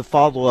what the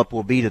follow-up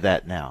will be to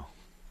that now.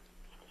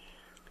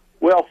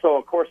 Well, so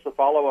of course the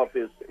follow-up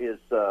is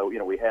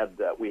we had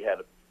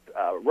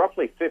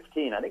roughly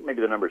 15, I think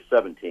maybe the number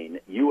 17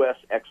 U.S.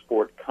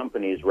 export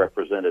companies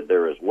represented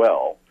there as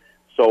well.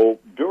 So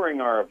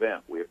during our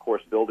event, we of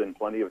course build in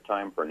plenty of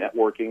time for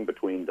networking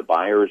between the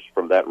buyers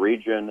from that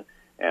region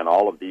and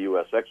all of the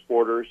U.S.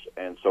 exporters.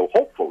 And so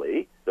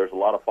hopefully there's there's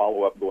a lot of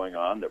follow-up going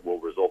on that will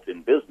result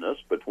in business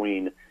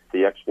between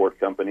the export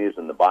companies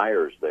and the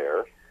buyers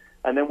there.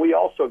 And then we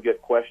also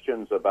get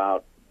questions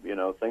about,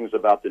 things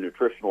about the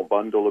nutritional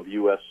bundle of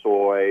U.S.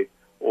 soy,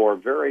 or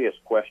various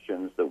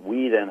questions that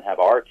we then have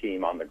our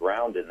team on the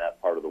ground in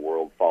that part of the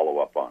world follow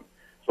up on.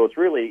 So it's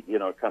really,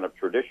 kind of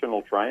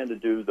traditional, trying to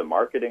do the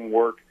marketing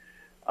work,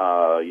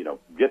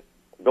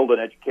 build an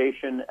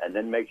education, and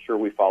then make sure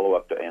we follow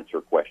up to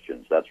answer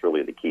questions. That's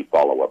really the key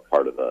follow-up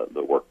part of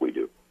the work we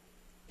do.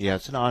 Yeah,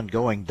 it's an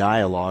ongoing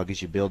dialogue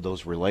as you build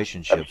those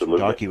relationships.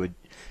 Absolutely.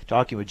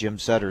 Talking with Jim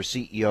Sutter,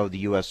 CEO of the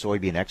U.S.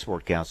 Soybean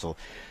Export Council.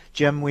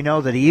 Jim, we know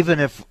that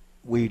even if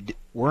we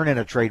weren't in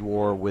a trade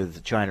war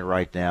with China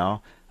right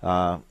now,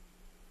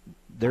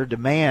 their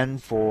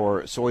demand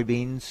for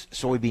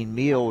soybean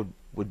meal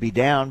would be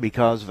down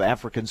because of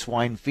African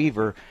swine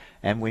fever,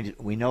 and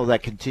we know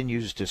that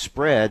continues to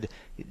spread.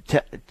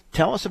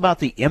 Tell us about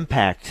the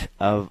impact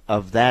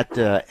of that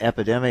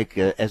epidemic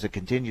as it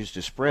continues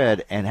to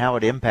spread, and how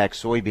it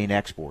impacts soybean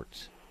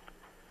exports.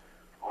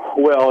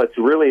 Well, it's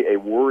really a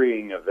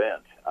worrying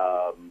event.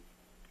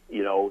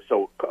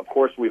 So of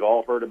course we've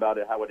all heard about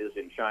it, how it is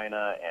in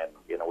China,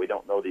 and we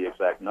don't know the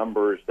exact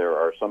numbers. There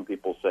are some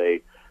people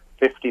say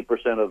 50%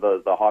 of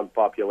the hog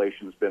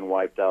population's been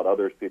wiped out.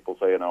 Others people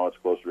say, it's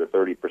closer to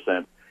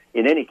 30%.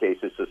 In any case,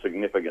 it's a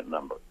significant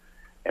number.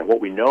 And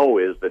what we know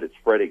is that it's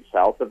spreading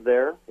south of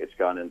there. It's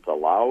gone into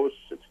Laos,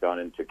 it's gone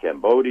into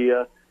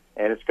Cambodia,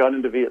 and it's gone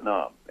into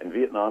Vietnam. And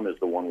Vietnam is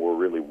the one we're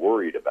really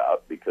worried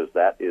about, because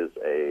that's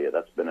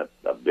been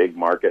a big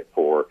market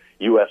for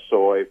U.S.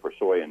 soy, for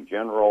soy in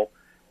general,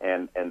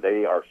 and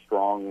they are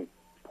strong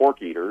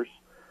pork eaters.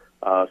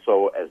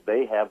 So as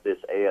they have this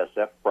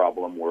ASF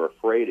problem, we're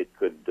afraid it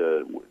could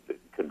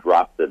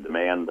drop the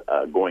demand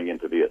going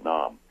into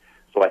Vietnam.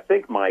 So I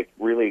think, Mike,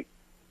 really,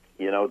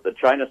 the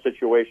China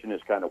situation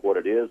is kind of what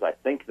it is. I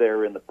think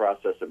they're in the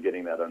process of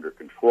getting that under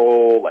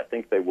control. I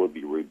think they will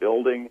be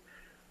rebuilding.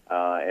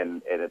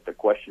 And the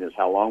question is,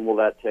 how long will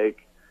that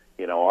take?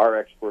 Our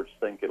experts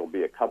think it'll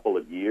be a couple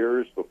of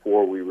years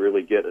before we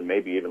really get, and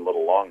maybe even a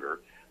little longer,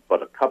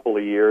 but a couple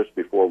of years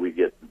before we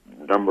get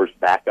numbers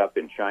back up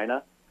in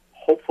China.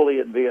 Hopefully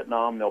in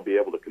Vietnam, they'll be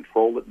able to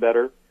control it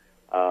better.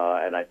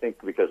 And I think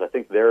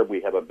there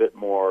we have a bit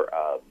more,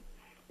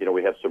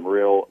 we have some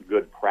real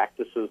good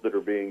practices that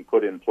are being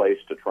put in place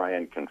to try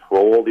and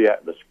control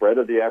the spread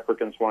of the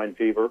African swine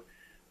fever,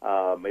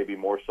 maybe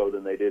more so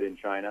than they did in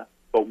China.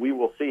 But we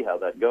will see how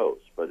that goes.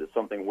 But it's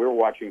something we're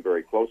watching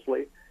very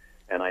closely.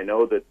 And I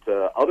know that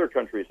other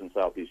countries in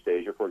Southeast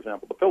Asia, for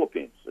example, the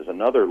Philippines, is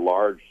another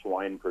large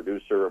swine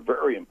producer, a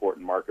very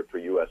important market for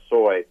U.S.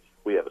 soy.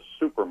 We have a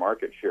super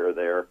market share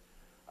there.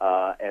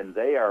 And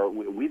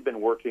we've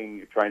been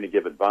working, trying to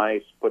give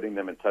advice, putting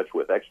them in touch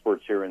with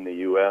experts here in the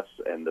U.S.,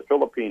 and the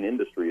Philippine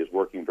industry is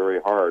working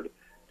very hard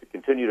to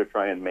continue to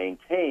try and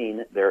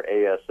maintain their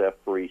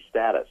ASF-free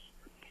status.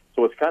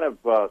 So it's kind of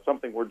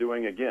something we're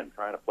doing, again,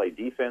 trying to play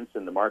defense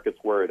in the markets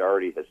where it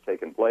already has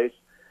taken place,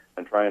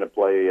 and trying to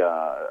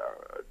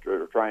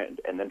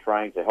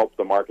help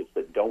the markets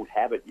that don't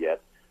have it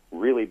yet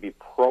really be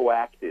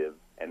proactive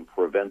and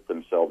prevent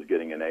themselves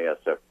getting an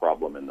ASF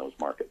problem in those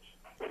markets.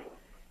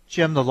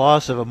 Jim, the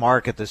loss of a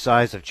market the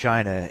size of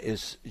China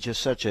is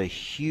just such a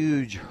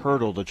huge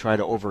hurdle to try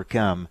to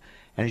overcome.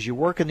 And as you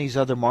work in these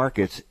other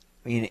markets,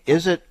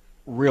 is it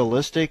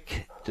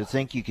realistic to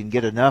think you can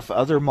get enough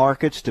other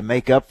markets to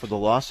make up for the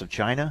loss of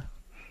China?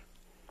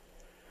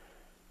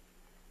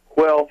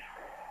 Well,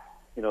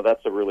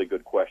 that's a really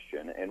good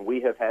question. And we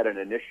have had an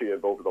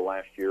initiative over the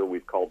last year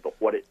we've called the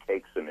What It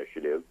Takes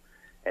initiative,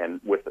 and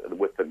with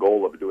the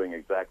goal of doing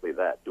exactly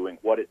that, doing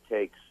what it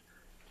takes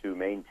to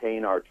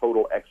maintain our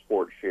total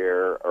export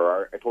share, or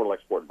our total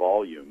export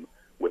volume,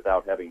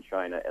 without having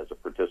China as a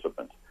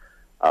participant.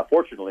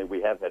 Fortunately,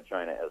 we have had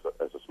China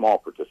as a small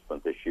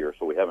participant this year,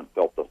 so we haven't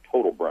felt the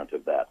total brunt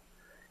of that.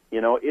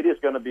 It is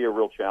going to be a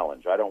real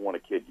challenge. I don't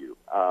want to kid you.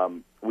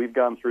 We've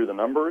gone through the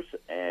numbers,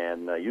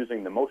 and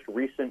using the most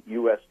recent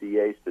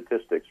USDA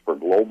statistics for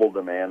global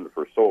demand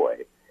for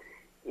soy,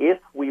 if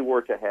we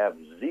were to have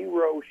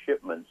zero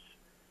shipments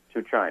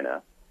to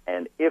China,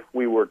 and if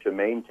we were to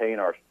maintain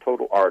our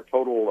total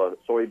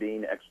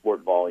soybean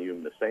export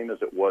volume the same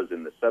as it was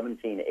in the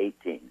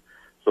 17-18,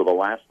 so the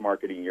last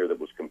marketing year that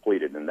was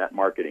completed, in that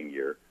marketing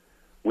year,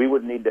 we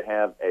would need to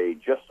have a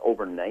just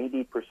over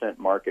 90%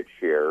 market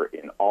share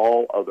in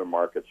all other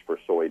markets for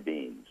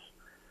soybeans.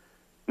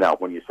 Now,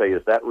 when you say,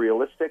 is that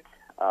realistic?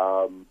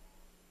 I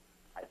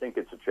think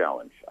it's a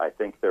challenge. I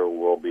think there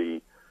will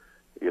be,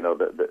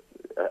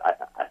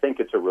 I think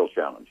it's a real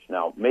challenge.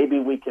 Now, maybe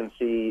we can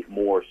see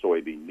more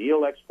soybean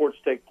meal exports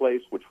take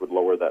place, which would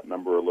lower that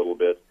number a little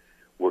bit.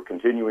 We're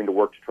continuing to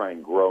work to try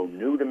and grow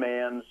new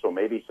demand, so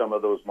maybe some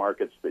of those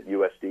markets that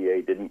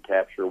USDA didn't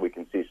capture, we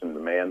can see some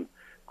demand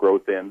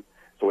growth in.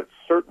 So it's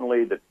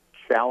certainly the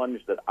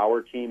challenge that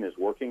our team is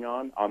working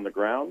on the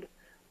ground,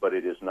 but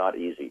it is not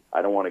easy.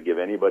 I don't want to give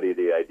anybody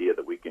the idea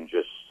that we can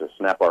just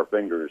snap our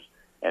fingers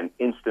and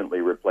instantly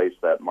replace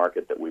that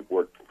market that we've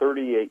worked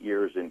 38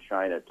 years in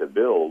China to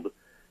build,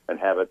 and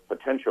have it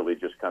potentially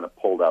just kind of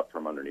pulled out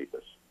from underneath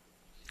us.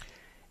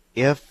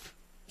 If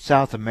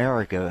South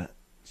America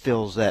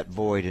fills that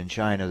void in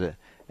China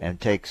and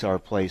takes our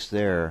place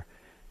there,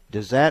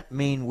 does that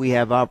mean we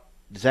have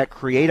does that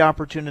create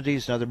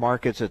opportunities in other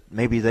markets that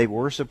maybe they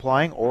were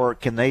supplying, or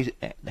can they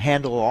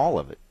handle all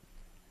of it?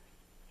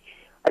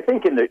 I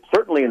think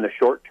certainly in the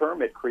short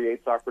term, it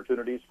creates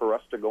opportunities for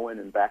us to go in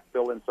and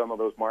backfill in some of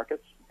those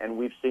markets. And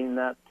we've seen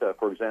that,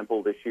 for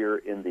example, this year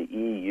in the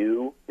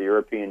EU, the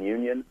European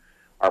Union,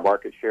 our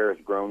market share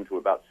has grown to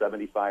about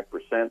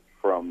 75%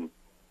 from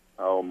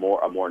a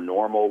more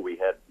normal. We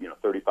had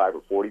 35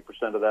 or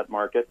 40% of that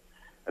market.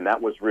 And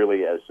that was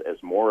really as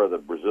more of the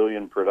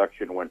Brazilian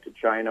production went to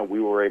China, we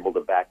were able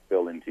to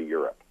backfill into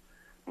Europe.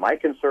 My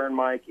concern,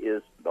 Mike,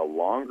 is the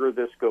longer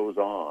this goes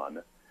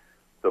on,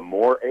 the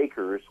more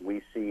acres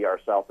we see our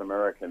South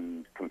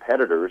American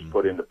competitors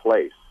put into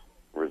place.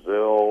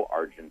 Brazil,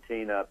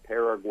 Argentina,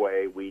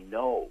 Paraguay, we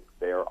know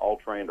they are all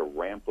trying to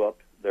ramp up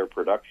their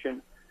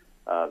production.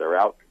 They're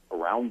out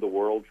around the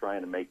world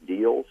trying to make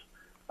deals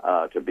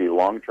to be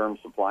long-term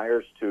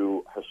suppliers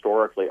to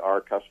historically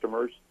our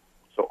customers.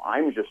 So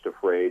I'm just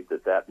afraid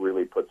that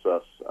really puts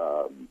us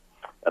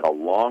at a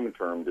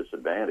long-term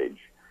disadvantage,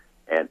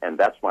 and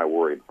that's my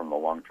worry from the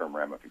long-term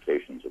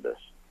ramifications of this.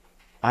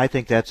 I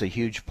think that's a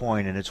huge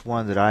point, and it's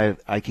one that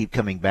I keep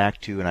coming back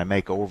to and I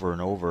make over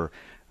and over.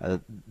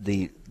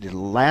 The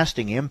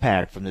lasting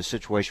impact from this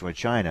situation with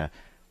China,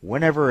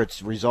 whenever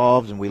it's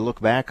resolved and we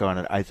look back on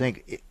it, I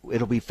think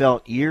it'll be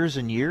felt years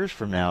and years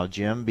from now,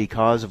 Jim,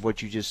 because of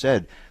what you just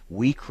said.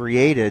 We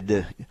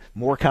created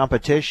more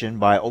competition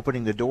by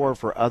opening the door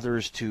for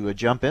others to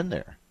jump in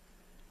there.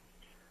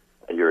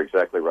 You're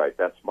exactly right.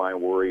 That's my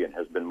worry and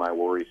has been my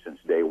worry since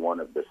day one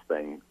of this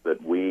thing,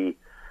 that we,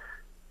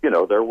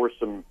 there were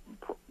some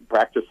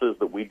practices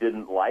that we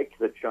didn't like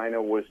that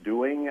China was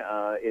doing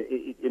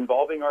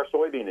involving our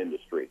soybean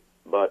industry.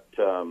 But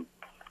some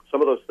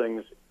of those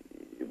things,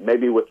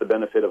 maybe with the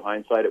benefit of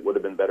hindsight, it would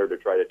have been better to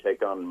try to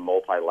take on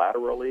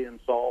multilaterally and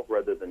solve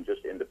rather than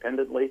just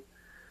independently.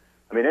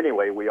 I mean,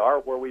 anyway, we are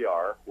where we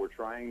are. We're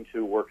trying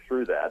to work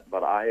through that,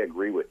 but I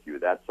agree with you.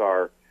 That's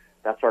our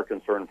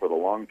concern for the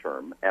long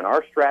term. And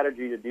our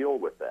strategy to deal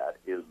with that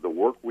is the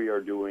work we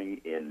are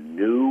doing in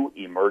new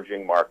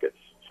emerging markets.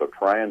 So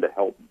trying to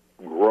help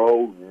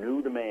grow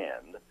new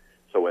demand.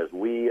 So as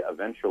we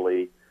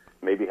eventually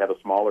maybe have a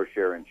smaller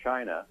share in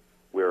China,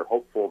 we're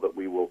hopeful that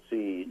we will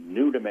see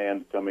new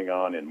demand coming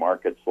on in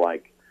markets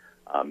like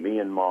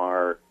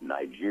Myanmar,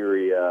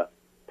 Nigeria,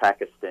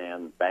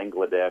 Pakistan,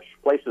 Bangladesh,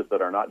 places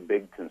that are not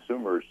big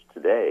consumers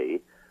today,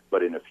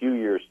 but in a few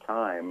years'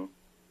 time,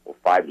 or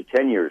 5 to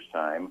 10 years'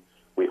 time,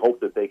 we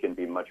hope that they can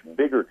be much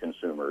bigger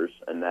consumers,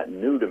 and that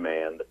new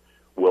demand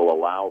will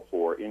allow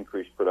for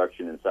increased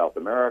production in South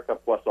America,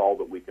 plus all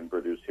that we can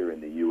produce here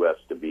in the U.S.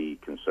 to be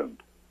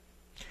consumed.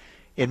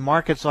 In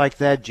markets like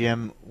that,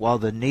 Jim, while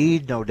the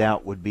need no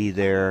doubt would be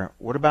there,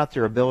 what about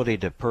their ability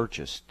to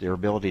purchase, their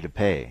ability to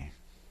pay?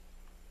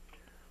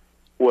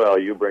 Well,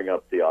 you bring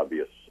up the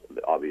obvious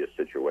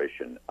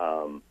situation.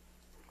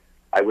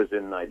 I was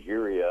in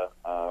Nigeria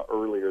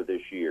earlier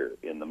this year.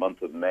 In the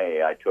month of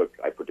May, I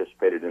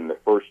participated in the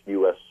first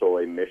U.S.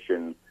 soy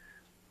mission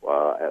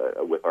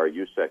with our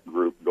USEC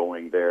group,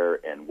 going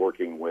there and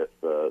working with.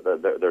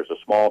 There's a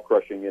small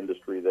crushing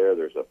industry there.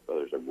 There's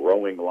a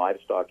growing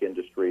livestock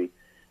industry,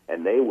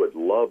 and they would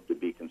love to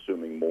be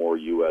consuming more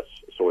U.S.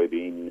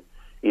 soybean,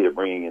 either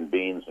bringing in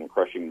beans and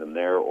crushing them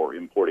there or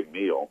importing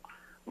meal.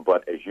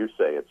 But as you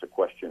say, it's a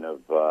question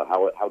of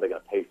how they're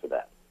going to pay for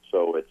that.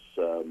 So it's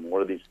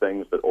one of these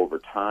things that over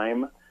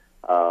time,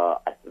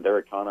 their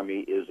economy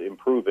is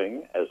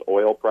improving as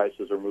oil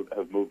prices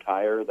have moved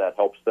higher. That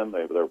helps them.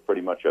 They're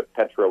pretty much a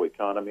petro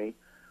economy,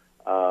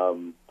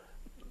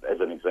 as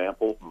an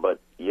example. But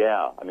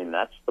yeah, I mean,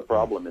 that's the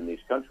problem in these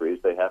countries.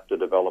 They have to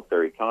develop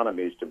their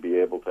economies to be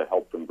able to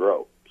help them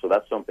grow. So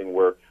that's something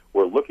we're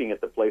looking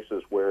at the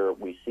places where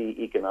we see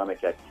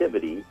economic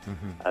activity,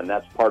 and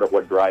that's part of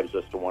what drives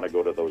us to want to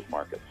go to those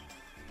markets.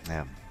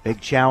 Yeah,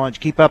 big challenge.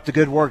 Keep up the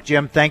good work,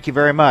 Jim. Thank you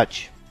very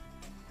much.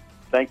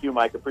 Thank you,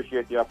 Mike.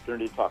 Appreciate the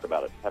opportunity to talk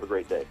about it. Have a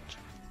great day.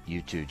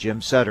 You too. Jim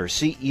Sutter,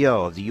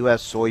 CEO of the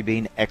U.S.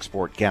 Soybean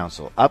Export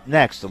Council. Up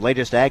next, the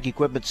latest ag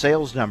equipment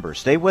sales numbers.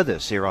 Stay with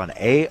us here on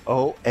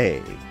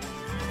AOA.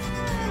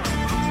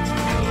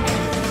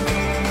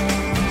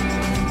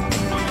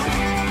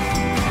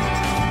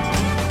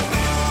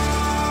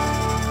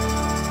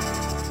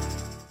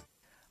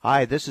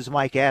 Hi, this is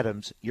Mike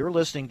Adams. You're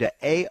listening to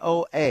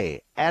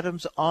AOA,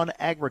 Adams on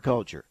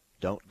Agriculture.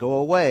 Don't go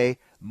away.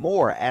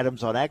 More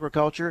Adams on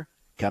Agriculture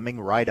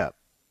coming right up.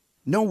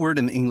 No word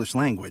in the English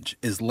language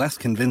is less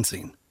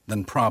convincing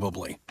than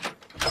probably.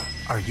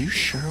 Are you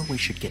sure we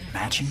should get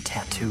matching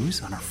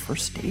tattoos on our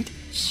first date?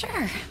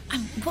 Sure.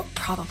 We'll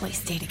probably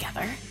stay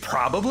together.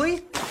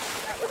 Probably?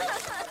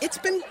 It's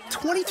been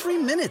 23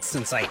 minutes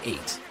since I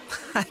ate.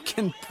 I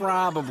can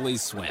probably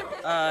swim.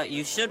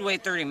 You should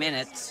wait 30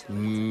 minutes.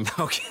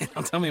 Okay,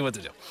 now tell me what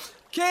to do.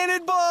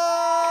 Cannonball!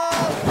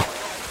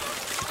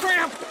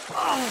 Cramp!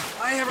 Oh,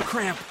 I have a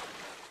cramp.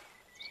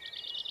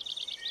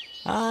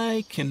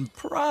 I can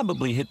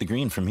probably hit the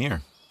green from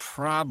here.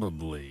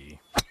 Probably.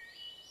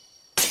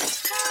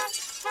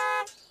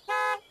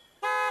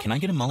 Can I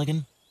get a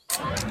mulligan?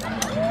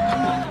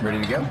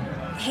 Ready to go?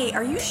 Hey,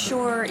 are you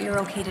sure you're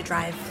okay to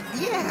drive?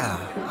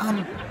 Yeah,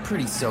 I'm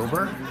pretty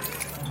sober.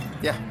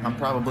 Yeah, I'm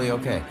probably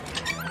okay.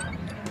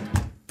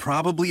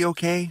 Probably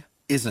okay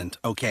isn't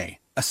okay,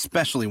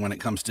 especially when it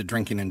comes to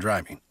drinking and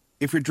driving.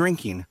 If you're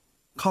drinking,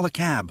 call a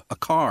cab, a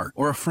car,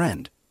 or a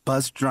friend.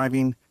 Buzzed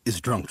driving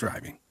is drunk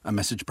driving. A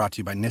message brought to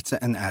you by NHTSA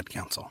and the Ad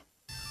Council.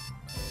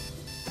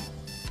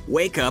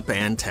 Wake up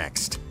and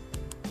text.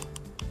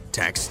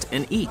 Text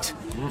and eat.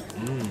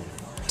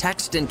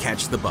 Text and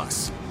catch the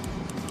bus.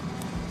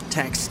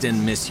 Text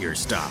and miss your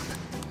stop.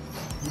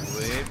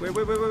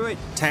 Wait.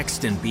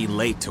 Text and be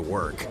late to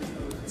work.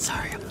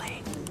 Sorry, I'm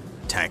late.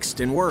 Text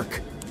and work.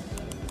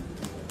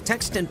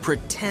 Text and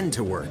pretend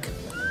to work.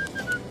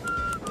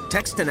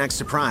 Text and act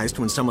surprised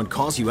when someone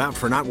calls you out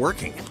for not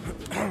working.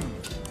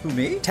 Who,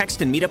 me?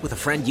 Text and meet up with a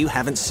friend you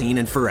haven't seen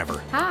in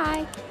forever.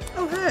 Hi.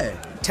 Oh, hey.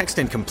 Text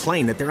and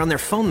complain that they're on their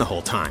phone the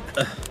whole time.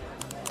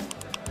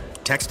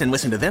 Text and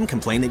listen to them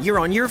complain that you're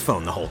on your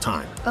phone the whole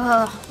time.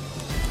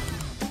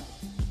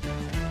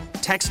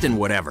 Text and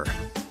whatever.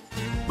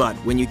 But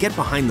when you get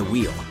behind the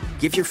wheel,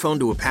 give your phone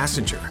to a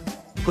passenger.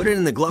 Put it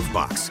in the glove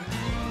box.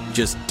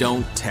 Just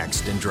don't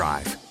text and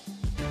drive.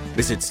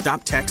 Visit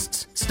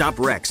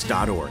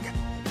StopTextsStopWrecks.org.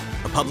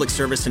 A public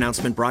service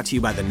announcement brought to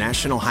you by the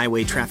National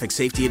Highway Traffic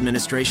Safety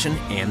Administration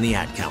and the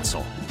Ad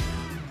Council.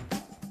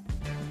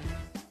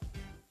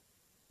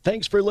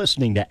 Thanks for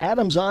listening to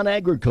Adams on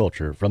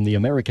Agriculture from the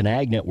American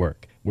Ag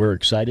Network. We're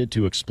excited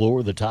to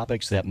explore the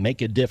topics that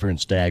make a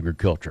difference to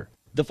agriculture.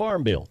 The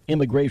Farm Bill,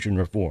 immigration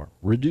reform,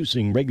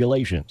 reducing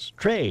regulations,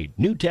 trade,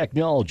 new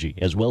technology,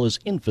 as well as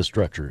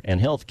infrastructure and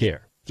health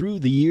care. Through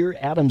the year,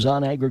 Adams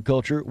on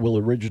Agriculture will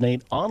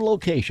originate on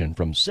location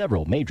from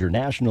several major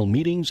national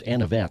meetings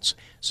and events.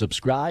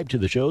 Subscribe to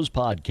the show's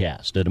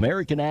podcast at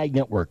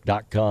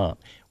AmericanAgNetwork.com.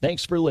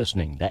 Thanks for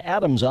listening to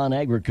Adams on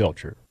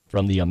Agriculture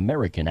from the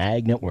American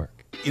Ag Network.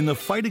 In the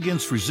fight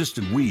against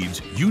resistant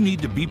weeds, you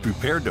need to be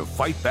prepared to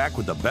fight back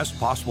with the best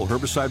possible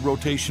herbicide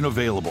rotation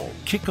available.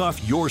 Kick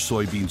off your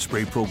soybean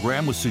spray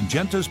program with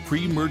Syngenta's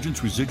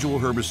pre-emergence residual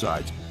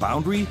herbicides,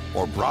 Boundary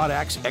or Broad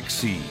Axe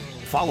XC.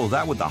 Follow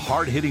that with the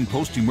hard-hitting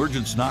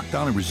post-emergence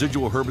knockdown and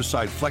residual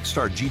herbicide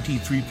FlexStar GT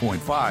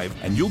 3.5,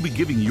 and you'll be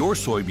giving your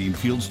soybean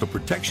fields the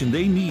protection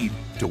they need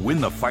to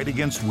win the fight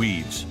against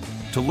weeds.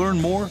 To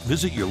learn more,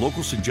 visit your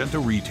local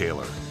Syngenta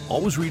retailer.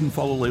 Always read and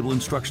follow label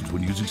instructions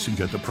when using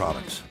Syngenta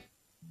products.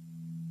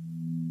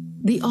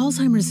 The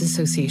Alzheimer's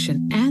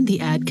Association and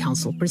the Ad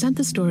Council present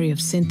the story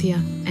of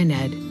Cynthia and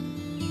Ed.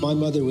 My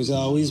mother was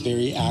always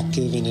very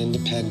active and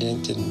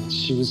independent, and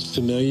she was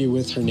familiar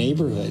with her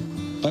neighborhood.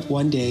 But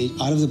one day,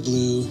 out of the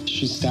blue,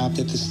 she stopped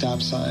at the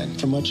stop sign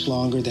for much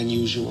longer than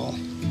usual.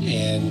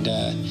 And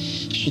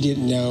she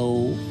didn't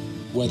know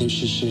whether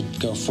she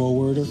should go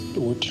forward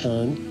or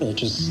turn or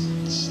just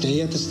stay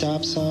at the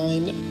stop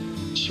sign.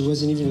 She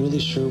wasn't even really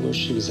sure where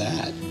she was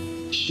at.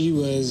 She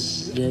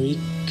was very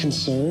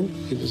concerned.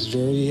 It was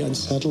very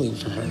unsettling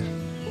for her.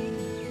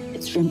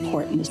 It's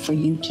important for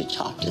you to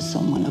talk to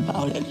someone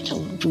about it, to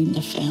bring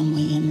the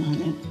family in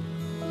on it.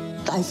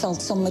 I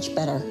felt so much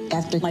better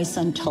after my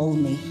son told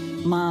me,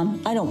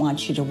 Mom, I don't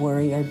want you to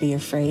worry or be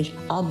afraid.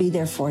 I'll be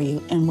there for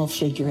you and we'll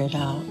figure it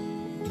out.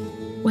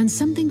 When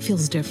something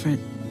feels different,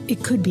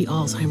 it could be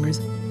Alzheimer's.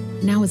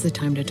 Now is the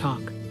time to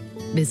talk.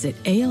 Visit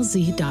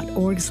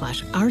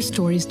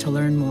alz.org/ourstories to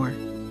learn more.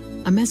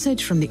 A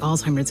message from the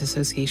Alzheimer's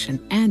Association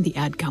and the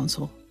Ad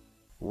Council.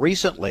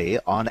 Recently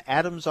on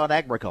Adams on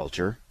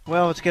Agriculture,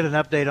 well, let's get an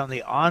update on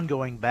the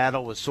ongoing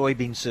battle with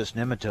soybean cyst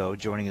nematode.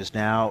 Joining us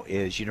now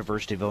is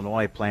University of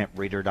Illinois plant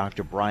breeder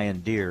Dr.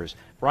 Brian Deers.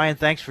 Brian,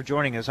 thanks for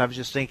joining us. I was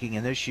just thinking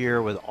in this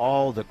year with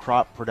all the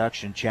crop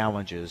production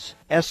challenges,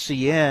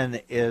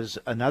 SCN is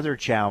another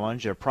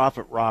challenge, a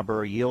profit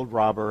robber, a yield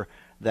robber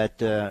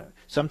that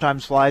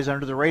sometimes flies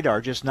under the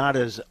radar, just not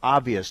as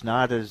obvious,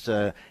 not as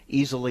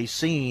easily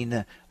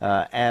seen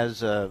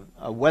as a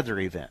weather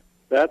event.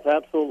 That's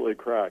absolutely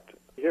correct.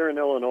 Here in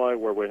Illinois,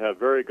 where we have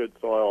very good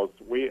soils,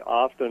 we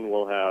often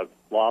will have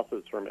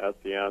losses from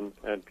SCN,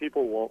 and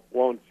people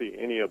won't see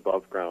any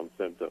above-ground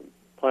symptoms.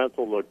 Plants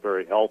will look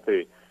very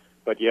healthy,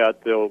 but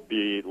yet there'll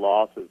be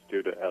losses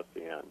due to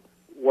SCN.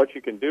 What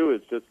you can do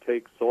is just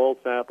take soil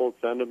samples,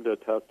 send them to a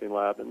testing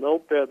lab, and they'll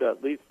be able to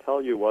at least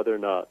tell you whether or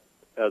not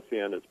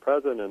SCN is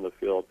present in the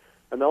field,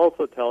 and they'll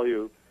also tell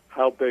you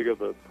how big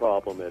of a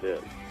problem it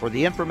is. For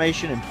the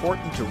information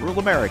important to rural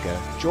America,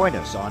 join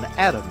us on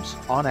Adams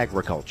on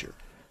Agriculture.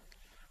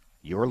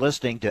 You're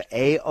listening to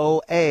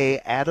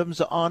AOA, Adams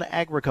on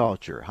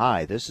Agriculture.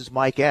 Hi, this is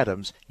Mike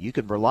Adams. You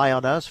can rely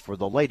on us for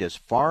the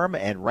latest farm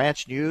and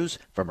ranch news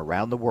from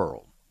around the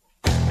world.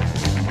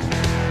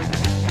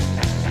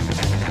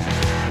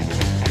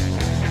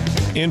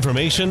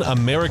 Information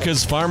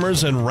America's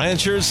farmers and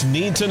ranchers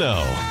need to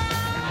know.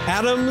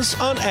 Adams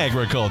on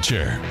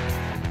Agriculture.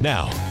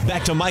 Now,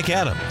 back to Mike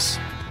Adams.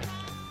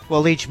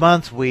 Well, each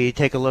month we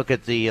take a look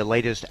at the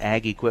latest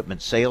ag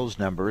equipment sales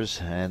numbers,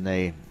 and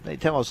they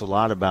tell us a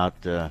lot about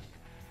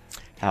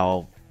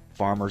how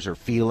farmers are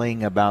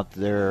feeling about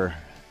their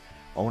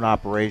own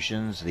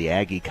operations, the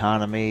ag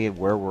economy,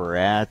 where we're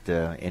at,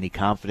 any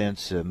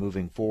confidence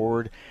moving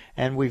forward.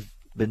 And we've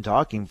been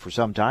talking for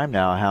some time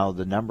now how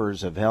the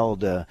numbers have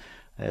held,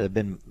 have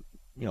been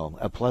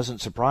a pleasant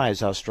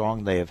surprise how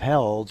strong they have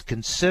held,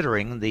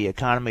 considering the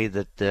economy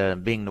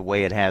that being the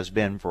way it has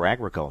been for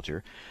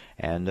agriculture.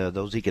 And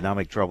those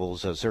economic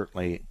troubles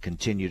certainly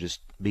continue to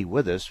be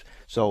with us.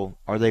 So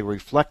are they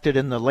reflected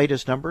in the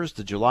latest numbers,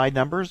 the July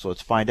numbers?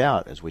 Let's find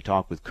out as we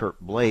talk with Kurt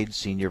Blades,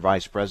 Senior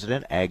Vice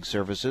President, Ag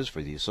Services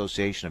for the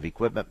Association of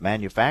Equipment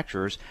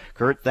Manufacturers.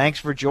 Kurt, thanks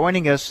for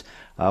joining us.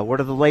 What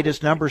do the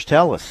latest numbers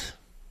tell us?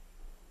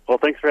 Well,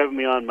 thanks for having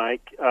me on,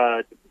 Mike.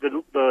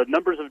 The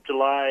numbers of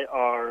July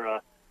are,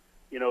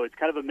 it's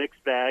kind of a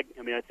mixed bag.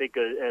 I mean, I think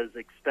as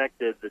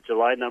expected, the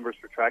July numbers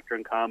for tractor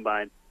and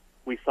combine,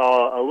 we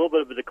saw a little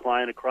bit of a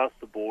decline across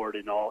the board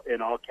in all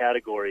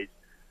categories,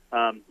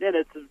 and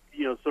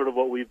it's sort of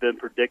what we've been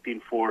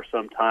predicting for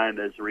some time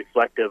as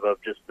reflective of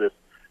just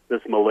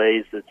this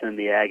malaise that's in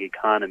the ag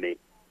economy.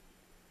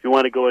 If you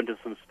want to go into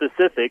some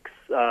specifics,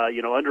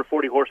 under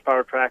 40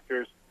 horsepower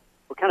tractors,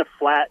 we're kind of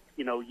flat,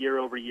 year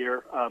over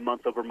year,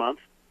 month over month.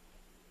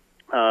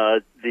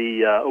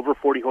 The over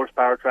 40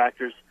 horsepower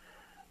tractors,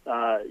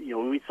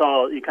 we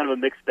saw kind of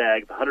a mixed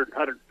bag.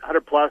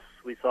 100 plus,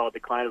 we saw a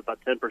decline of about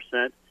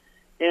 10%.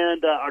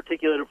 And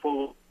articulated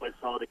full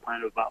saw a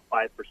decline of about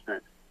 5%.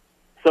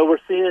 So we're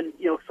seeing,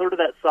 sort of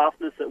that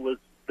softness that was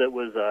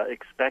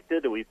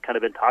expected, that we've kind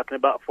of been talking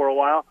about for a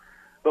while.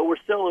 But we're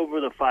still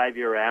over the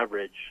 5-year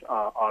average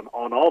on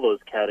all those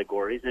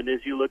categories. And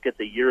as you look at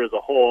the year as a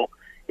whole,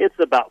 it's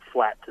about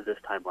flat to this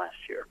time last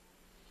year.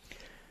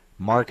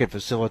 Market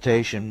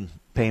facilitation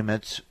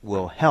payments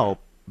will help,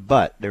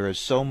 but there is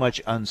so much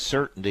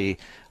uncertainty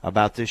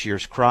about this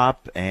year's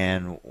crop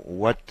and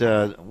what's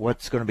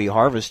going to be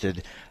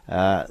harvested.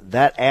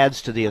 That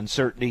adds to the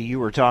uncertainty you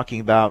were talking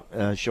about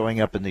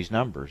showing up in these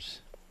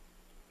numbers.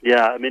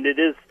 Yeah, I mean, that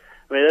is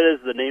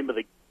the name of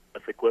the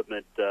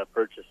equipment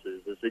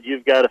purchases, is that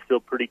you've got to feel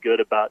pretty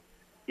good about,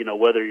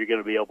 whether you're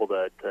going to be able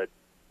to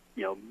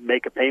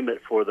make a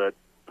payment for the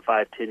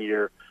 5-10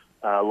 year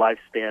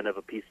lifespan of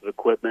a piece of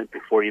equipment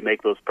before you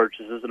make those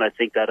purchases. And I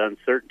think that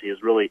uncertainty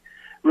is really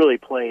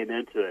playing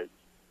into it.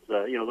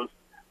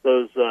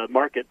 Those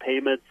market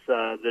payments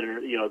that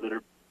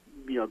are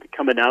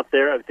coming out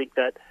there, I think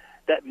that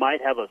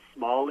might have a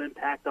small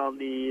impact on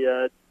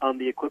the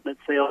equipment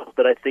sales,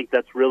 but I think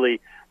that's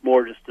really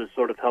more just to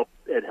sort of help.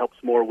 It helps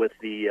more with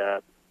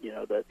the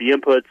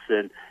inputs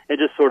and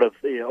just sort of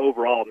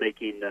overall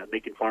making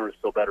farmers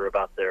feel better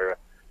about their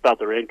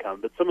income.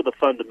 But some of the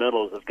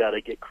fundamentals have got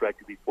to get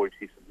corrected before you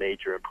see some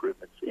major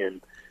improvements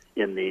in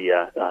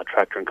the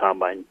tractor and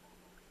combine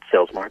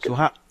sales market.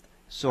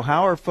 So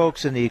how are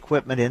folks in the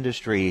equipment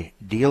industry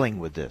dealing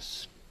with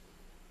this?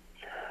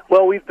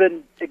 Well, we've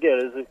been, again,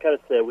 as I kind of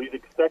said, we've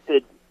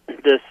expected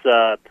this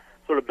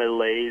sort of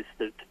malaise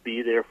to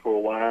be there for a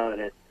while,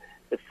 and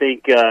I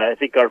think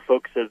our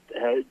folks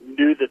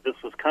knew that this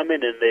was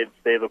coming, and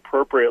they've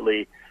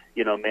appropriately,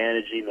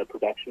 managing the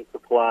production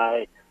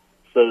supply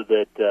so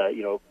that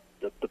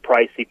the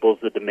price equals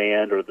the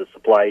demand, or the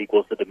supply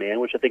equals the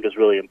demand, which I think is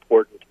really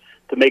important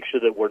to make sure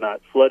that we're not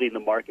flooding the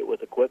market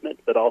with equipment,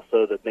 but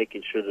also that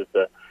making sure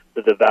that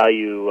the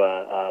value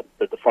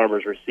that the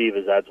farmers receive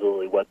is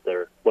absolutely what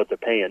they're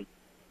paying.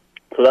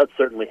 So that's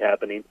certainly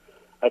happening.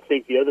 I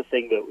think the other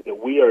thing that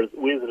we as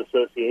an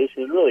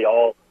association, and really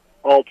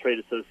all trade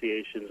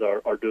associations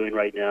are doing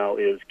right now,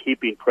 is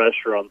keeping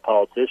pressure on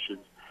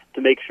politicians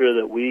to make sure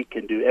that we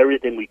can do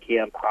everything we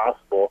can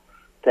possible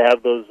to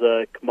have those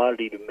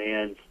commodity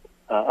demands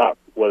up,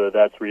 whether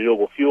that's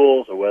renewable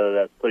fuels or whether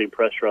that's putting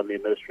pressure on the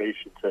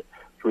administration to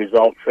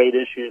resolve trade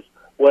issues,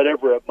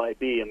 whatever it might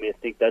be. I mean, I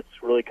think that's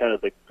really kind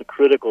of the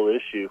critical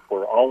issue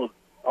for all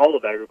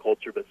of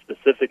agriculture, but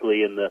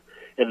specifically in the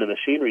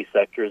machinery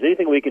sector. Is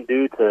anything we can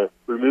do to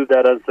remove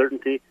that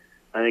uncertainty?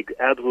 I think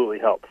absolutely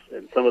helps,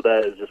 and some of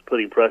that is just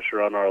putting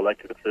pressure on our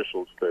elected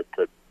officials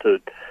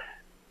to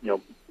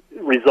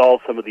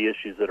resolve some of the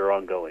issues that are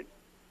ongoing.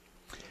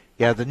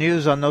 Yeah, the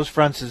news on those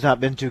fronts has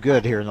not been too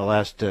good here in the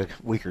last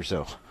week or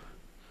so.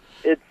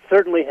 It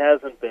certainly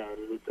hasn't been.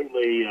 And it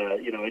certainly,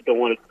 I don't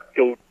want to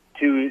go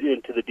too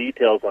into the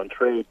details on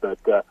trade, but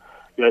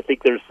I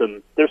think there's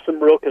some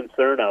real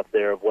concern out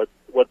there of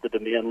what the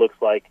demand looks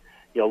like,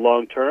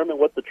 long term, and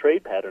what the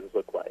trade patterns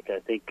look like. I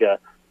think,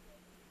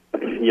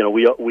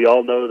 we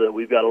all know that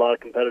we've got a lot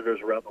of competitors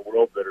around the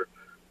world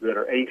that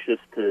are anxious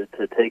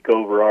to take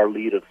over our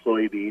lead of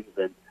soybeans,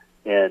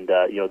 and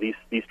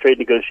these trade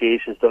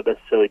negotiations don't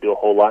necessarily do a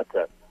whole lot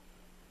to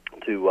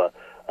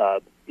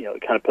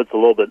it kind of puts a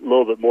little bit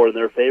more in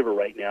their favor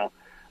right now.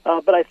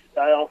 But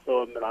I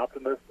also am an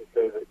optimist and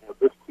say that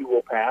this too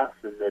will pass,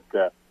 and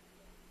that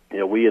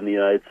we in the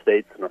United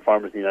States and our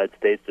farmers in the United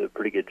States do a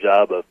pretty good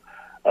job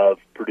of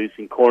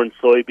producing corn,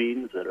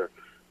 soybeans that are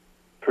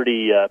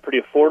pretty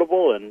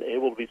affordable and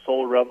able to be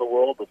sold around the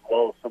world, as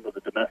well as some of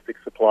the domestic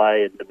supply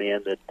and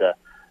demand that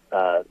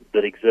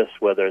exists,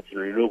 whether it's in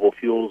renewable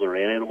fuels or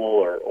animal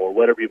or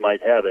whatever you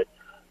might have it.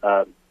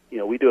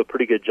 We do a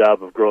pretty good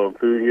job of growing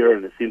food here,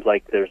 and it seems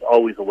like there's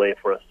always a way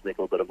for us to make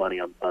a little bit of money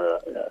on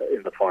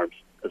in the farms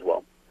as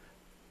well.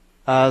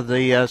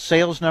 The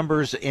sales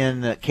numbers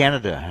in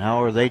Canada,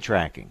 how are they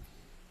tracking?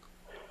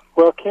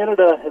 Well,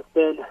 Canada has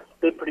been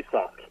pretty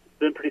soft.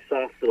 Been pretty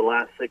soft for the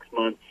last 6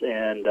 months,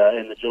 and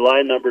the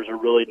July numbers are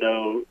really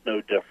no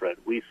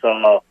different. We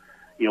saw,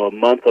 a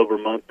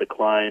month-over-month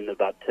decline,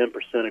 about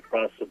 10%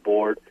 across the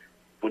board.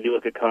 When you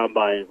look at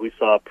combines, we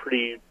saw a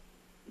pretty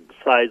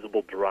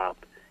sizable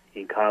drop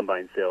in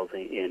combine sales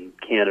in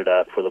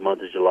Canada for the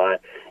month of July,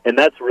 and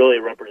that's really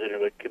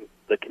representative of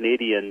the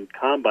Canadian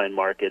combine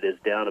market is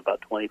down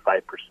about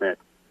 25%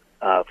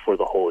 for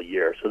the whole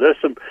year. So there's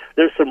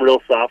some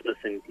real softness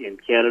in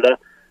Canada.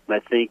 And I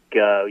think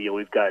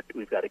we've got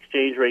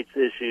exchange rates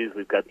issues.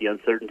 We've got the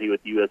uncertainty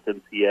with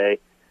USMCA,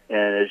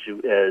 and as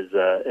you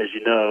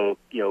know,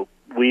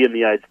 we in the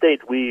United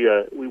States we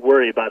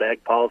worry about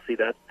ag policy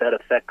that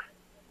affects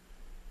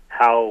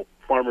how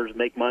farmers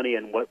make money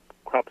and what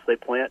crops they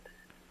plant.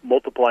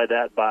 Multiply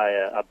that by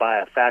a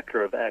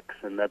factor of X,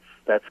 and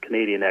that's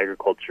Canadian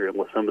agriculture. And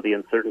with some of the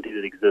uncertainty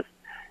that exists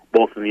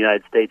both in the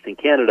United States and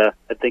Canada,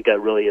 I think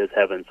that really is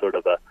having sort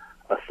of a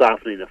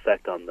softening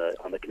effect on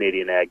the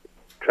Canadian ag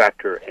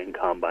tractor and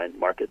combine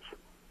markets.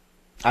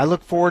 I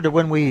look forward to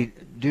when we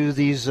do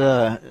these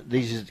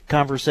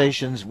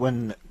conversations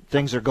when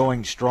things are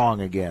going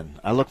strong again.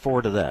 I look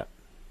forward to that.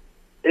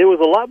 It was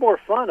a lot more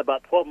fun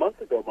about 12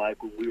 months ago,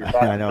 Mike, when we were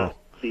talking about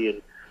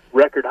seeing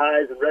record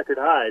highs and record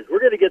highs. We're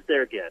going to get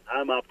there again.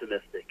 I'm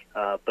optimistic.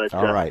 But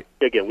all right.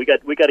 Again, we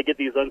got to get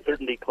these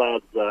uncertainty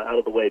clouds out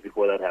of the way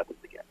before that happens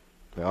again.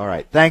 All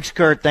right. Thanks,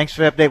 Kurt. Thanks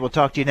for the update. We'll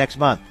talk to you next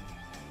month.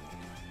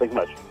 Thanks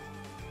much.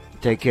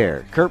 Take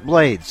care. Kurt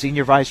Blade,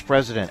 Senior Vice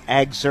President,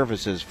 Ag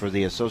Services for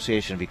the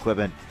Association of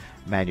Equipment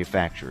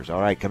Manufacturers.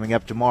 All right, coming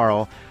up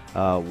tomorrow,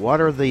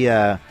 what are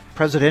the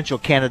presidential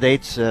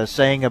candidates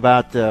saying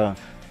about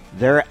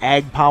their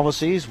ag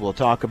policies? We'll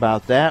talk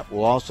about that.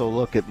 We'll also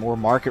look at more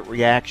market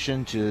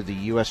reaction to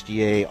the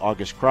USDA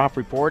August crop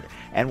report,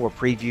 and we'll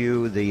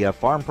preview the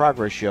Farm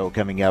Progress Show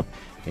coming up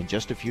in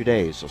just a few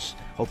days. So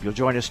hope you'll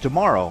join us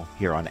tomorrow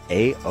here on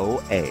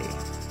AOA.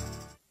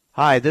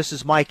 Hi, this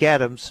is Mike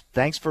Adams.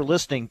 Thanks for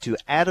listening to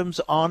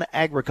Adams on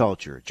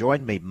Agriculture.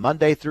 Join me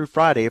Monday through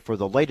Friday for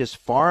the latest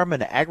farm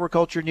and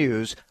agriculture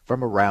news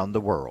from around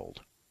the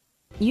world.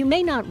 You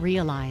may not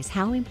realize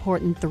how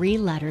important 3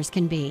 letters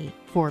can be.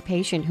 For a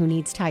patient who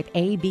needs type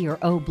A, B, or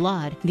O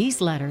blood,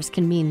 these letters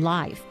can mean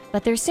life,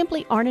 but there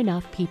simply aren't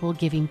enough people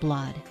giving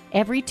blood.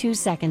 Every 2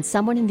 seconds,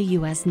 someone in the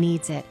U.S.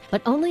 needs it,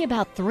 but only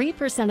about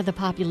 3% of the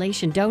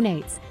population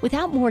donates.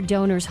 Without more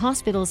donors,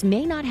 hospitals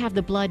may not have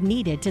the blood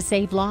needed to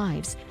save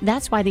lives.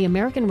 That's why the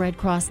American Red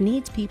Cross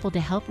needs people to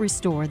help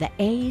restore the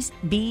A's,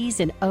 B's,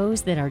 and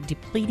O's that are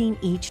depleting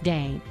each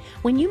day.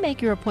 When you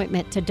make your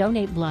appointment to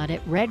donate blood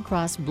at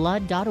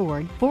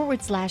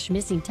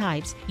redcrossblood.org/missing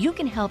types, you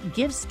can help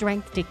give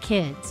strength to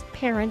kids,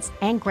 parents,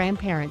 and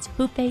grandparents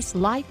who face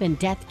life and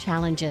death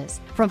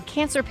challenges. From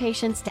cancer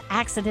patients to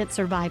accident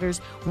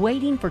survivors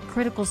waiting for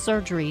critical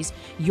surgeries,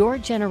 your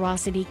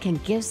generosity can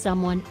give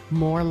someone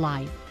more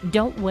life.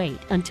 Don't wait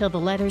until the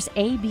letters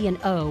A, B, and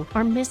O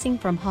are missing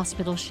from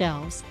hospital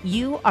shelves.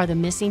 You are the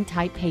missing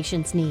type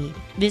patients need.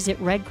 Visit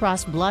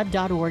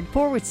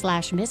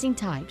redcrossblood.org/missing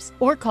types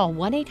or call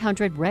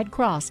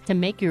 1-800-RED-CROSS to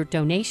make your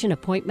donation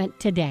appointment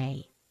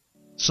today.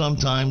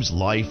 Sometimes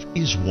life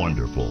is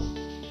wonderful,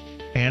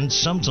 and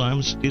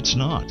sometimes it's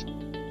not.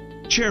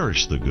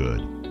 Cherish the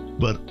good,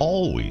 but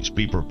always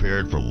be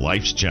prepared for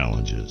life's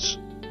challenges.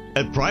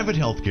 At Private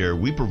Healthcare,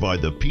 we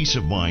provide the peace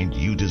of mind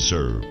you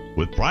deserve.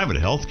 With Private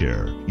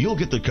Healthcare, you'll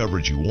get the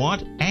coverage you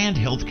want and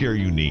healthcare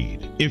you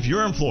need. If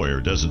your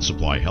employer doesn't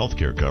supply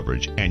healthcare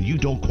coverage and you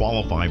don't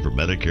qualify for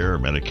Medicare or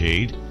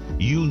Medicaid,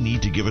 you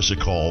need to give us a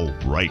call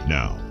right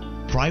now.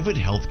 Private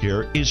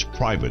Healthcare is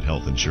private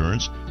health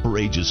insurance for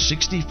ages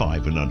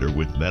 65 and under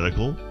with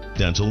medical,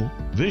 dental,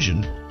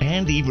 vision,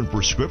 and even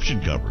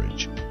prescription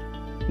coverage.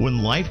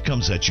 When life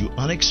comes at you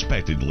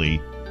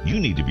unexpectedly, you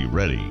need to be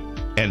ready,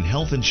 and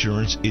health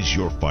insurance is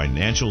your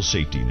financial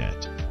safety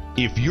net.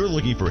 If you're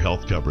looking for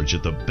health coverage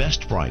at the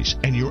best price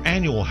and your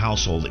annual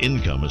household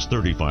income is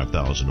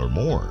 $35,000 or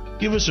more,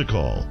 give us a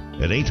call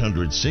at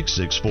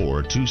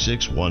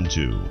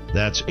 800-664-2612.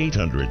 That's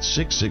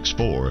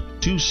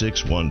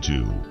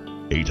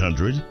 800-664-2612.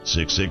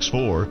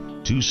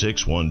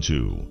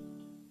 800-664-2612.